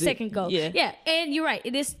still music. 2 seconds ago. Yeah. And you're right.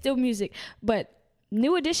 It is still music, but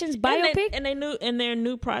New Edition's biopic. And their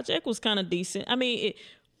new project was kind of decent. I mean,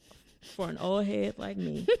 for an old head like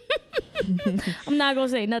me, I'm not gonna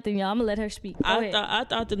say nothing, y'all. I'm gonna let her speak. Go ahead. I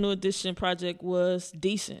thought the New Edition project was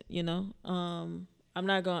decent. You know, I'm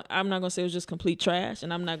not gonna say it was just complete trash,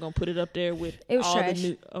 and I'm not gonna put it up there with It was all trash. the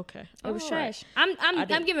new. Okay, It was All trash. right.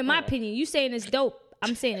 I'm giving my opinion. You saying it's dope.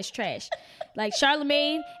 I'm saying it's trash. Like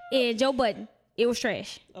Charlamagne and Joe Budden, it was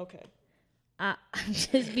trash. Okay. I'm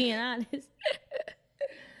just being honest.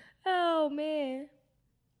 Oh man.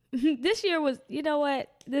 This year was, you know what?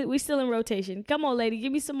 We still in rotation. Come on, lady,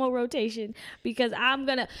 give me some more rotation because I'm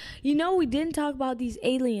gonna. You know, we didn't talk about these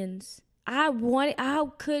aliens. I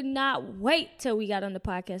could not wait till we got on the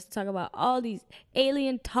podcast to talk about all these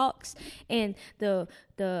alien talks and the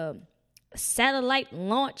satellite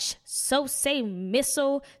launch, so-say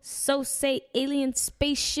missile, so-say alien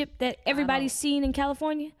spaceship that everybody's seen in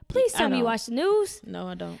California. Please tell me you watch the news. No,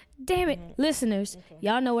 I don't. Damn it, listeners,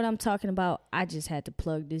 y'all know what I'm talking about. I just had to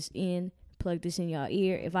plug this in y'all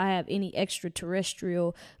ear. If I have any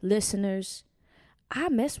extraterrestrial listeners, I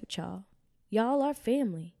mess with y'all. Y'all are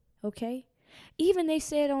family, okay? Even they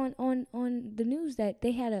said on the news that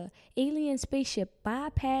they had a alien spaceship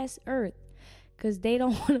bypass Earth because they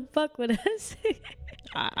don't want to fuck with us.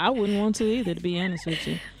 I wouldn't want to either, to be honest with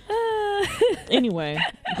you. Anyway,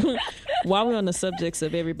 while we're on the subjects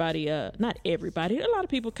of everybody, not everybody, a lot of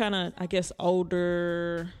people kind of, I guess,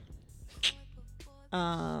 older.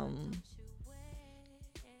 I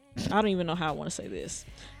don't even know how I want to say this.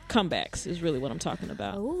 Comebacks is really what I'm talking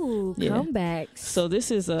about. Ooh, Yeah. comebacks. So this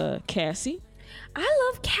is Cassie. I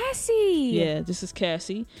love Cassie. Yeah, this is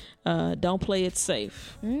Cassie. Don't Play It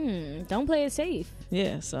Safe. Don't play it safe.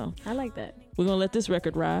 Yeah, so I like that. we're going to let this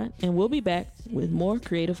record ride, and we'll be back with more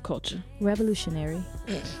creative culture. Revolutionary.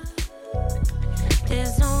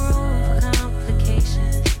 There's no room for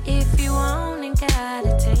complications. If you want it,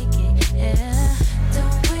 gotta take it. Yeah.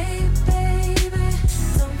 Don't wait, baby.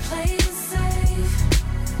 Don't play it safe.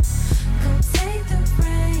 Go take the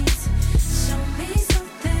reins. Show me some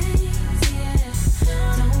things. Yeah.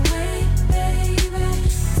 Don't wait, baby.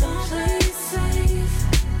 Don't play it safe.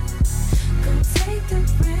 Go take the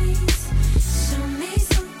reins. Show me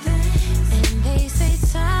some things. And they say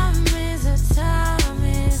time is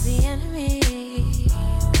the enemy.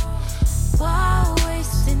 Why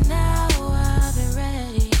waste it now? I've been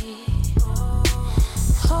ready.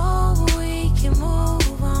 Oh, we can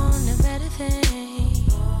move on to better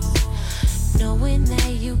things. Knowing that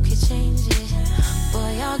you can change it.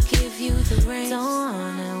 Boy, I'll give you the reins. Don't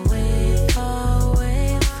wanna wait for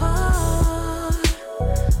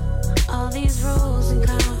all these rules and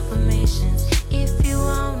confirmations. If you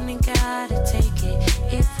want it, gotta take it.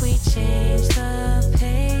 If we change the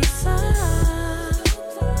pace up,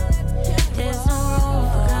 there's no room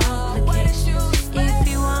for complications. If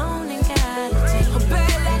you want it, gotta take it. I'm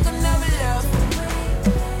bad like I never left.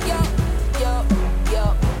 Yo.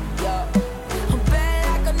 I'm bad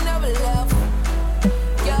like I never left.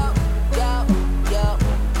 Yo.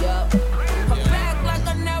 I'm back like I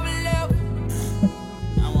never left.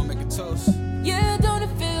 I wanna make a toast. Yeah, don't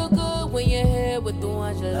it feel good when you're here with the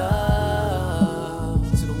ones you love?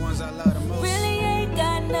 To the ones I love the most. Really ain't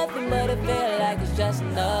got nothing, but it feel like it's just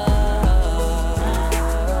enough.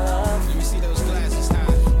 Let me see those glasses high.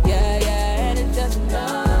 Yeah, and it's just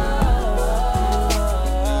enough.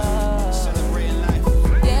 Celebrating life.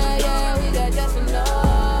 Yeah, we got just enough.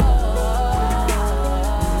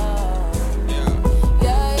 Yeah.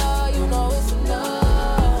 Yeah, you know it's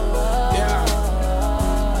enough. Yeah.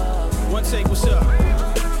 One take, what's up?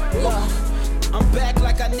 I'm back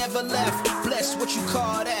like I never left. Bless what you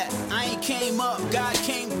call that. I ain't came up, God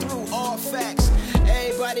came through, all facts.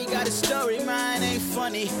 Everybody got a story, mine ain't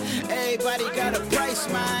funny. Everybody got a price,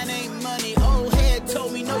 mine ain't money. Old head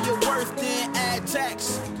told me know your worth, then add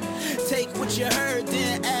tax. Take what you heard,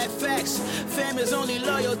 then add facts. Fam is only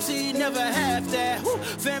loyalty, never half that. Woo.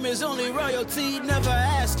 Fam is only royalty, never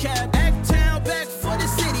ask cap. Act town, back for the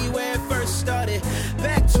city where it first started.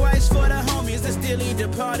 Back twice for the homies that still ain't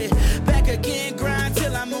departed. Back again, grind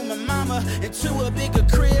till I move my mama into a bigger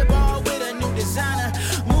crib, all with a new designer.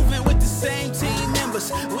 Moving with the same team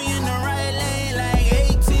members. We in the right lane like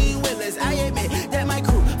 18 wheelers. I admit that my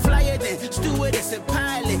crew flyer than stewardess and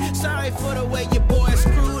pilot. Sorry for the way your boy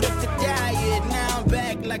screwed up the diet.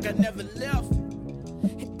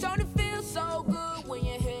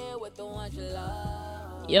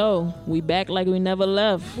 Yo, we back like we never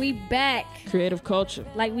left. We back Creative culture.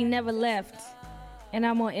 like we never left. And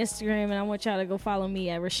I'm on Instagram, and I want y'all to go follow me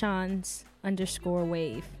at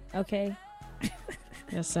Rashawn's_wave. Okay?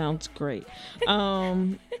 That sounds great.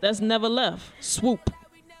 That's never left. Swoop.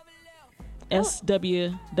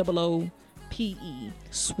 SWOOPE.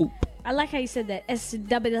 Swoop. I like how you said that.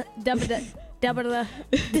 SWOOP.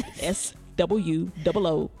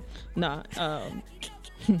 SWOO. Nah. SWOOPE.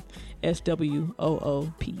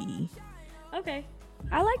 Okay.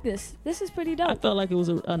 I like this. This is pretty I dope. felt like it was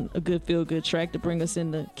a good feel-good track to bring us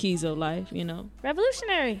in the keys of life, you know.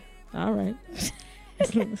 Revolutionary. All right.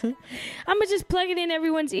 I'm gonna just plug it in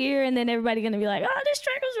everyone's ear, and then everybody gonna be like, "Oh, this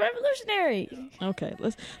track was revolutionary." Okay.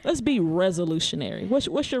 Let's be resolutionary.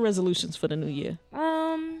 What's your resolutions for the new year?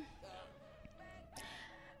 A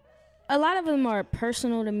lot of them are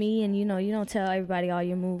personal to me, and you don't tell everybody all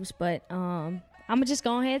your moves, but I'm gonna just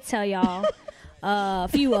go ahead and tell y'all a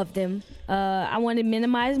few of them. I want to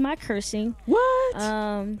minimize my cursing. What?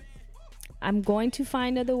 I'm going to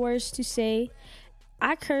find other words to say.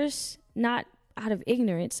 I curse not out of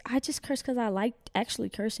ignorance. I just curse because I like actually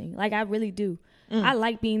cursing. Like, I really do. I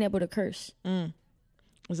like being able to curse.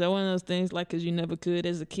 Is that one of those things, like, because you never could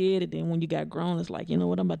as a kid, and then when you got grown, it's like, you know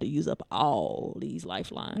what, I'm about to use up all these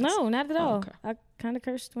lifelines? No, not at all. Okay. I kind of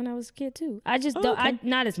cursed when I was a kid too. I just Oh, don't. okay.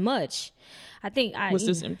 Not as much. I think I Was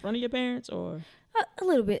this in front of your parents, or? a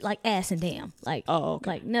little bit, like ass and damn, like Oh, okay.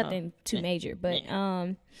 like nothing too yeah. major. But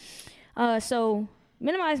so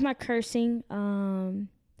minimize my cursing.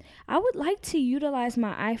 I would like to utilize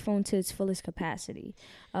my iPhone to its fullest capacity.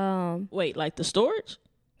 Wait, like the storage?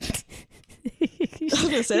 I was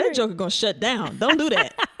gonna say that joker gonna shut down. Don't do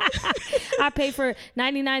that. I pay for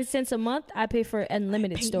 99 cents a month. I pay for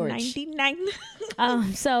unlimited storage. 99.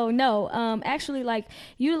 So no, actually, like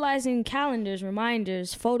utilizing calendars,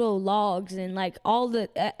 reminders, photo logs, and like all the.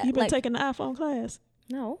 You been like, taking the iPhone class?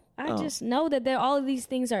 No, I Oh. just know that all of these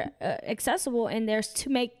things are accessible, and there's to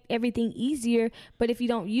make everything easier. But if you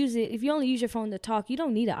don't use it, if you only use your phone to talk, you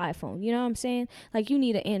don't need an iPhone. You know what I'm saying? Like, you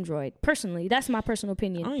need an Android. Personally, that's my personal I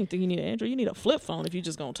opinion. don't even think you need an Android. You need a flip phone if you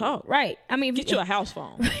just gonna talk. Right. I mean, Get you a house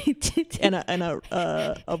phone and a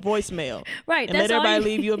voicemail. Right, And that's let all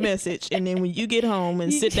everybody you- leave you a message, and then when you get home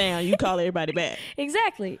and sit down, you call everybody back.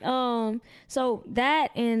 Exactly. So that,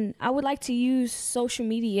 and I would like to use social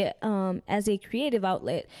media as a creative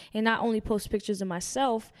outlet, and not only post pictures of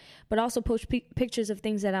myself, but also post pictures of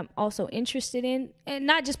things that I'm also interested in, and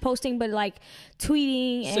not just posting, but like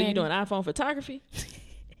tweeting. So you doing iPhone photography?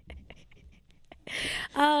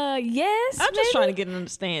 Yes. I'm just trying to get an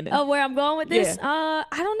understanding. Oh, where I'm going with this? Yeah.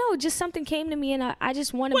 I don't know. Just something came to me, and I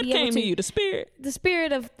just want to What be able came to. to you? The spirit? The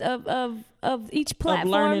spirit of each platform,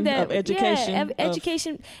 learning, that, of education, yeah, of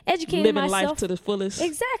educating Living myself life to the fullest.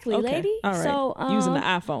 Exactly, Okay. lady. All right. So Using the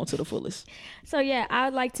iPhone to the fullest. So yeah, I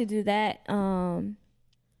would like to do that.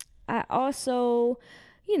 I also,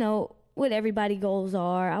 what everybody goals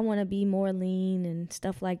are. I want to be more lean and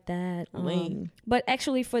stuff like that. Lean. But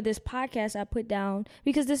actually, for this podcast, I put down,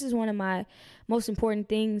 because this is one of my most important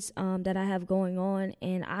things that I have going on,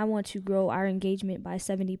 and I want to grow our engagement by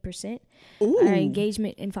 70%. Ooh. Our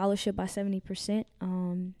engagement and followership by 70%.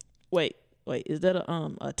 Wait. Is that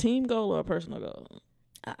a team goal or a personal goal?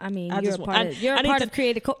 I mean, I you're just a want- part I- of, you're I a need part to- of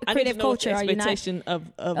creative I need to know what culture. the Are you not? expectation of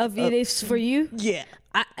Of it is for you. Yeah.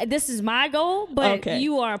 This is my goal, but Okay.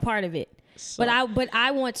 you are a part of it. So- But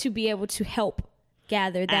I want to be able to help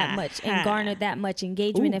gather that much and Aha. garner that much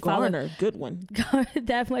engagement Ooh, and follow Garner, good one. garner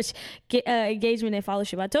that much engagement and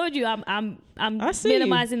followership. I told you I'm I see you.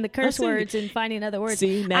 minimizing the I curse see you. words and finding other words.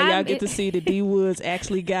 See, now y'all I'm- get to see that D Woods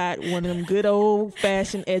actually got one of them good old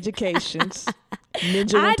fashioned educations.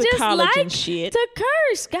 Ninja I went to just college like and shit. to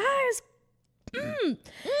curse, guys.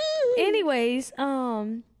 Anyways,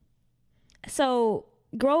 so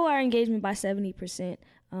grow our engagement by 70%.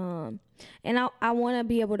 And I want to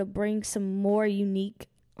be able to bring some more unique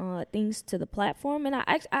things to the platform, and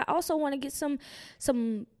I also want to get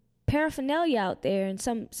some paraphernalia out there, and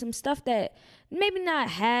some stuff that maybe not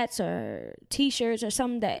hats or T-shirts or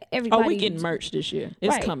something that everybody. Oh, we getting merch this year.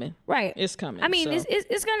 It's Right, coming. right? It's coming. I mean, so.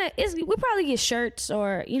 we'll probably get shirts,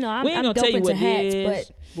 or I'm, we ain't I'm gonna tell dope you into what hats, it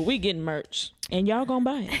is, but we getting merch, and y'all gonna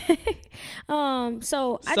buy it.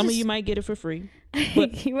 So Some of you might get it for free,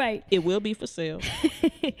 but right. it will be for sale.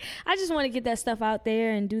 I just want to get that stuff out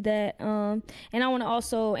there and do that. And I want to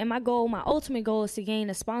also, and my ultimate goal is to gain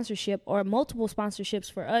a sponsorship or multiple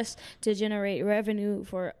sponsorships for us to generate revenue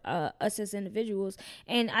for us as individuals.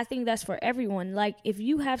 And I think that's for everyone. Like, if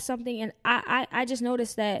you have something, and I just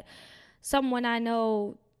noticed that someone I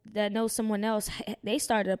know that know someone else, they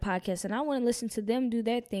started a podcast, and I want to listen to them do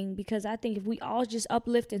their thing, because I think if we all just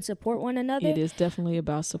uplift and support one another, It is definitely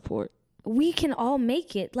about support. we can all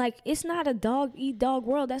make it. Like, it's not a dog eat dog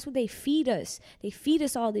world. That's what they feed us. They feed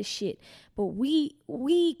us all this shit. But we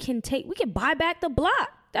can buy back the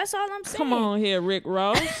block. That's all I'm saying. Come on here, Rick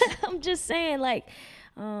Ross. I'm just saying, like,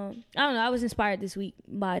 I don't know. I was inspired this week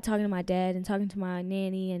by talking to my dad and talking to my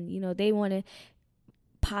nanny, and, you know, they want to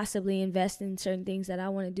possibly invest in certain things that I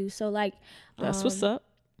want to do. So, like, That's what's up.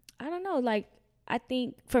 I don't know, like, I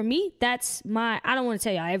think for me, that's I don't want to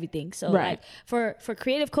tell y'all everything. So Right. like for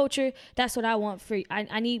creative culture, that's what I want for,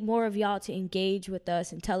 I need more of y'all to engage with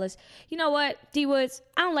us and tell us, you know what, D Woods,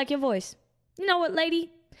 I don't like your voice. You know what,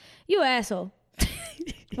 lady, you an asshole.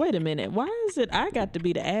 Wait a minute. Why is it I got to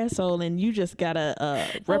be the asshole and you just got a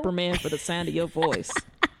reprimand for the sound of your voice?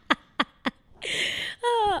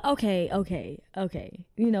 Okay.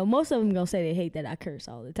 You know, most of them gonna say they hate that I curse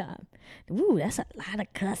all the time. Ooh, that's a lot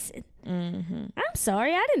of cussing. Mm-hmm. I'm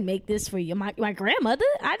sorry, I didn't make this for you. My grandmother.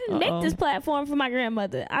 I didn't make this platform for my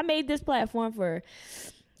grandmother. I made this platform for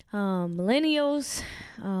millennials.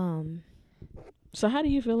 So how do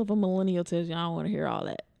you feel if a millennial tells you I don't want to hear all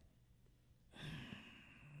that?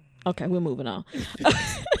 Okay, we're moving on.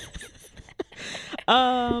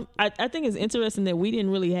 I think it's interesting that we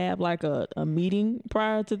didn't really have like a meeting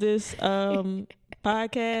prior to this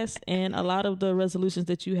podcast, and a lot of the resolutions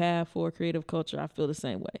that you have for creative culture, I feel the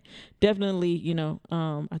same way. Definitely, you know,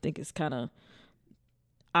 I think it's kind of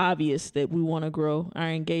obvious that we want to grow our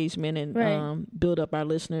engagement and Right. Build up our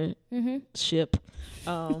listenership,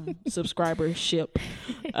 subscribership,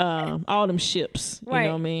 all them ships. You Right.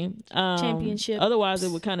 know what I mean? Championship. Otherwise,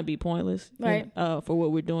 it would kind of be pointless, Right. For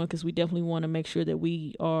what we're doing, because we definitely want to make sure that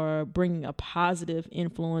we are bringing a positive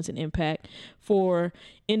influence and impact for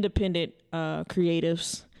independent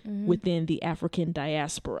creatives within the African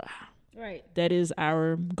diaspora. Right. That is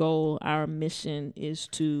our goal. Our mission is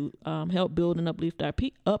to help build and uplift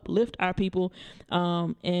our people,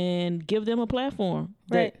 and give them a platform.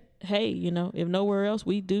 Right. That, hey, you know, if nowhere else,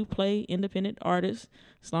 we do play independent artists,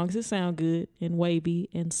 as long as it sound good and wavy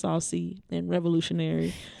and saucy and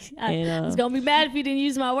revolutionary. I And was gonna be mad if you didn't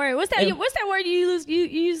use my word. What's that word you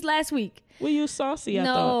used last week? we use saucy. I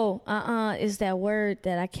thought No, it's that word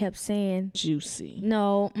that I kept saying. juicy.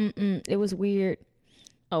 No, it was weird.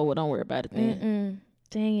 Oh, well, don't worry about it then.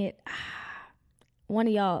 Dang it. One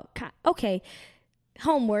of y'all. Okay.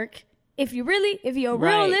 Homework. If you're a real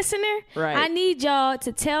Right. listener, Right. I need y'all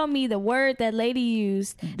to tell me the word that lady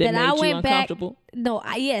used That I made you went back. uncomfortable? No,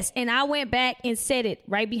 yes. And I went back and said it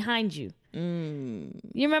right behind you. You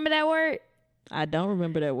remember that word? I don't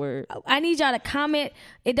remember that word. I need y'all to comment.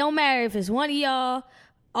 It don't matter if it's one of y'all,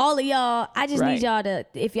 all of y'all. I just Right. need y'all to,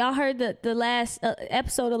 if y'all heard the last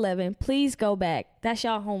episode 11, please go back. That's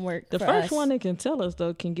y'all homework. The for first us. one that can tell us,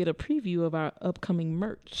 though, can get a preview of our upcoming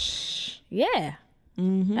merch. Yeah.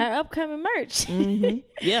 Our upcoming merch.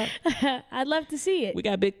 Yeah. I'd love to see it. We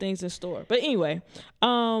got big things in store. But anyway,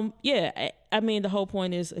 I mean, the whole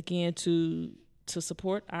point is, again, to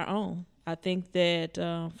support our own. I think that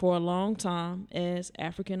for a long time, as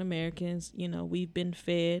African Americans, you know, we've been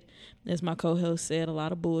fed, as my co-host said, a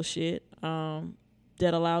lot of bullshit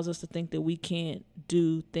that allows us to think that we can't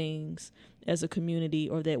do things as a community,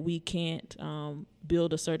 or that we can't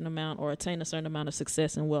build a certain amount or attain a certain amount of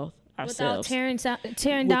success and wealth ourselves. Without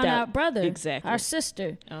tearing down Without- our brother, exactly. our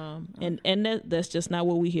sister. And that's just not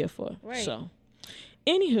what we're here for. Right. So,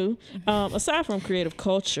 anywho, aside from creative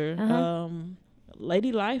culture,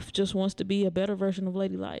 Lady Life just wants to be a better version of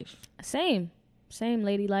Lady Life. Same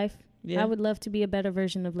Lady Life. Yeah. I would love to be a better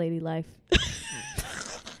version of Lady Life.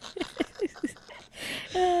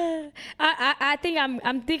 I think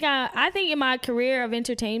in my career of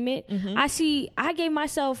entertainment, I gave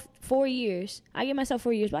myself 4 years. By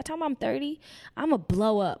the time I'm 30, I'm gonna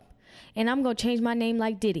blow up, and I'm gonna change my name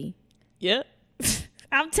like Diddy. Yep.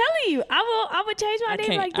 I'm telling you, I will change my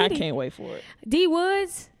name like I Diddy. can't wait for it. D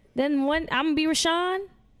Woods. Then I'm gonna be Rashawn.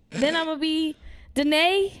 Then I'm gonna be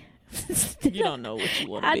Danae. You don't know what you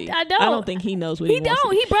want to be. I don't. I don't think he knows what he wants to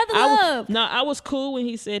don't. be. He Brother Love. I was cool when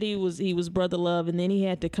he said he was Brother Love, and then he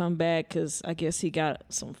had to come back because I guess he got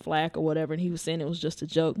some flack or whatever, and he was saying it was just a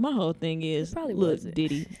joke. My whole thing is, probably look, wasn't.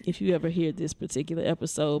 Diddy, if you ever hear this particular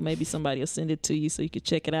episode, maybe somebody will send it to you so you can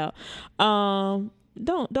check it out. Don't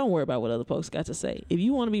worry about what other folks got to say. If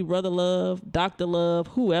you want to be Brother Love, Dr. Love,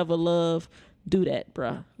 whoever Love, do that,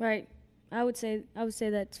 bruh. Right. I would say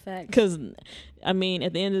that's fact. Because, I mean,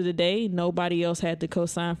 at the end of the day, nobody else had to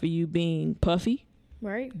co-sign for you being Puffy.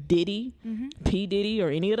 Right. Diddy, P. Diddy, or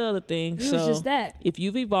any of the other things. It was just that. If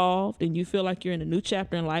you've evolved and you feel like you're in a new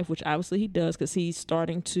chapter in life, which obviously he does because he's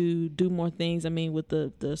starting to do more things. I mean, with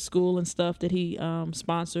the school and stuff that he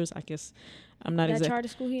sponsors, I guess I'm not That exactly. charter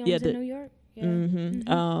school he owns in New York.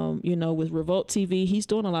 Yeah. You know, with Revolt TV, he's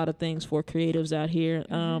doing a lot of things for creatives out here.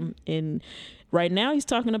 And right now he's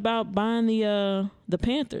talking about buying the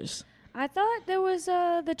Panthers. I thought there was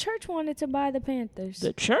the church wanted to buy the Panthers.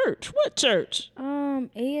 The church? What church?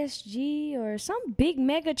 ASG or some big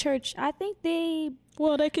mega church. I think they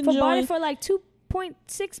can bought join. it for like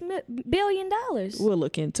 $2.6 billion. We'll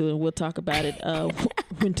look into it and we'll talk about it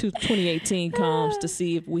when 2018 comes to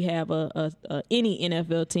see if we have any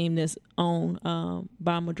NFL team that's owned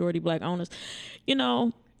by majority black owners. You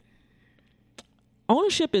know,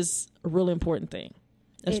 ownership is a really important thing.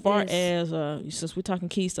 As far as since we're talking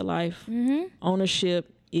keys to life,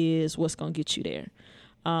 ownership is what's going to get you there.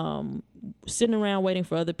 Sitting around waiting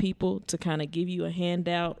for other people to kind of give you a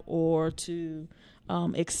handout or to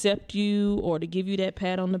accept you or to give you that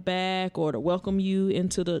pat on the back or to welcome you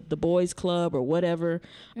into the boys club or whatever,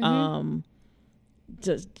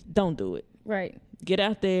 just don't do it. Right. Get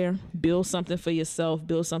out there, build something for yourself,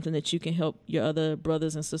 build something that you can help your other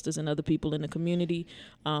brothers and sisters and other people in the community.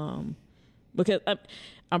 Because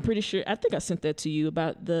I'm pretty sure, I think I sent that to you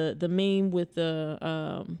about the meme with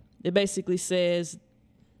it basically says,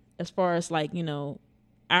 as far as like, you know,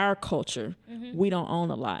 our culture, we don't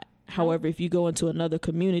own a lot. However, if you go into another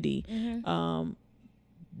community,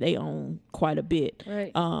 they own quite a bit.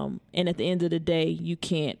 Right. And at the end of the day, you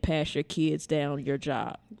can't pass your kids down your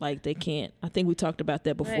job. Like they can't. I think we talked about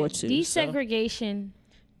that before too. Desegregation.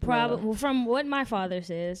 Probably from what my father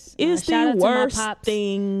says, is the worst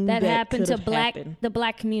thing that happened to happened. the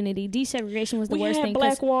black community. Desegregation was the worst thing. We had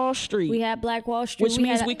Black Wall Street. We had Black Wall Street, which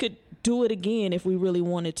means we could do it again if we really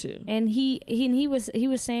wanted to. And he was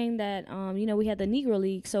saying that you know, we had the Negro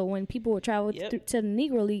League. So when people would travel to the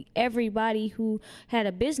Negro League, everybody who had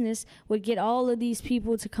a business would get all of these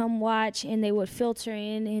people to come watch, and they would filter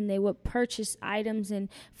in and they would purchase items and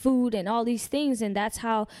food and all these things, and that's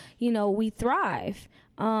how, you know, we thrive.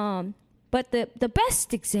 But the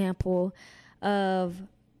best example of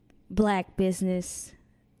black business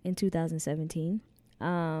in 2017,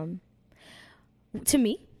 to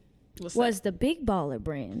me, was the Big Baller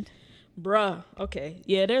brand. Bruh, okay.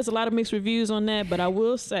 Yeah, there's a lot of mixed reviews on that, but I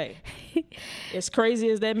will say, as crazy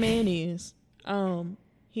as that man is,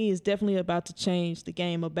 he is definitely about to change the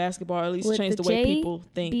game of basketball, or at least With change the way people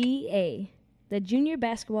think. JBA, the Junior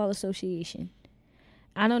Basketball Association.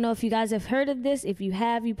 I don't know if you guys have heard of this. If you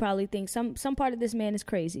have, you probably think some part of this man is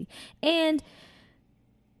crazy. And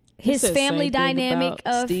his family dynamic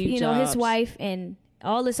of, Steve you know, his Jobs. wife and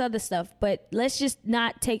all this other stuff. But let's just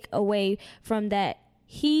not take away from that.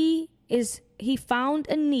 He found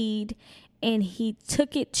a need and he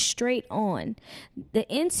took it straight on. The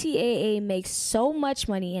NCAA makes so much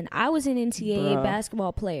money, and I was an NCAA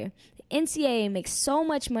basketball player. The NCAA makes so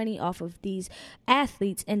much money off of these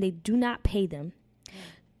athletes, and they do not pay them.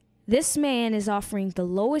 This man is offering the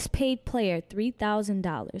lowest paid player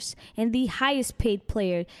 $3,000 and the highest paid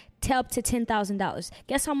player up to $10,000.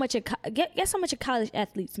 Guess how much a college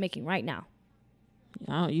athlete's making right now?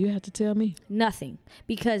 Oh, you have to tell me. Nothing,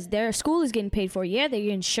 because their school is getting paid for. Yeah, they're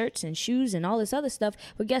getting shirts and shoes and all this other stuff,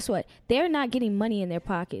 but guess what? They're not getting money in their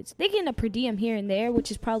pockets. They're getting a per diem here and there,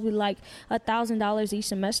 which is probably like $1,000 each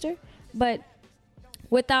semester, but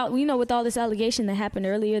with all this allegation that happened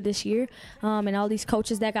earlier this year, and all these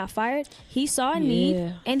coaches that got fired, he saw a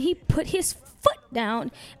need and he put his foot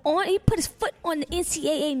on the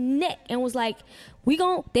NCAA neck and was like, they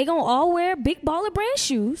gonna all wear Big Baller brand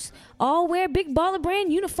shoes, all wear Big Baller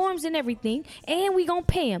brand uniforms and everything, and we gonna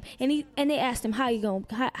pay him. And they asked him how they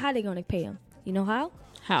gonna pay him. You know how?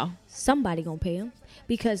 How? Somebody gonna pay him,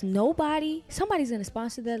 because somebody's gonna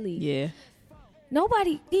sponsor that league. Yeah.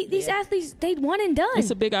 Nobody, these athletes, they one and done.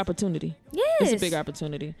 It's a big opportunity. Yes. It's a big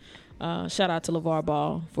opportunity. Shout out to LeVar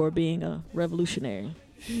Ball for being a revolutionary.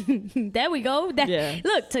 There we go.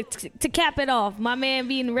 Look, to cap it off, my man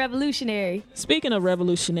being revolutionary. Speaking of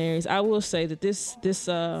revolutionaries, I will say that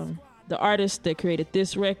the artist that created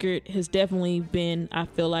this record has definitely been, I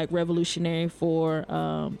feel like, revolutionary for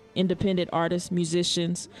independent artists,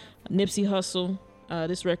 musicians. Nipsey Hussle.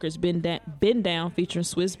 This record's been down, featuring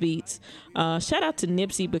Swiss Beats. Shout out to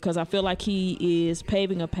Nipsey, because I feel like he is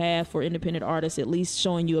paving a path for independent artists, at least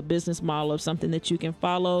showing you a business model of something that you can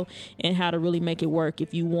follow and how to really make it work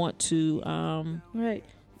if you want to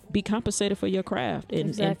be compensated for your craft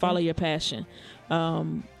and follow your passion.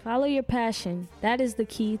 Follow your passion. That is the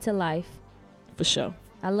key to life. For sure.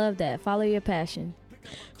 I love that. Follow your passion.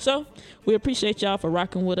 So we appreciate y'all for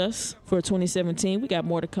rocking with us for 2017. We got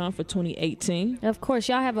more to come for 2018. Of course,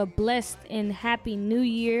 y'all have a blessed and happy new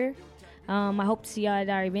year. I hope to see y'all at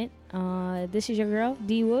our event. This is your girl,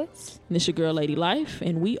 D Woods. And this your girl, Lady Life,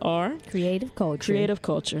 and we are Creative Culture. Creative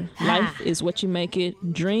Culture. Ha. Life is what you make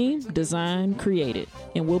it. Dream, design, create it.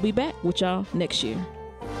 And we'll be back with y'all next year.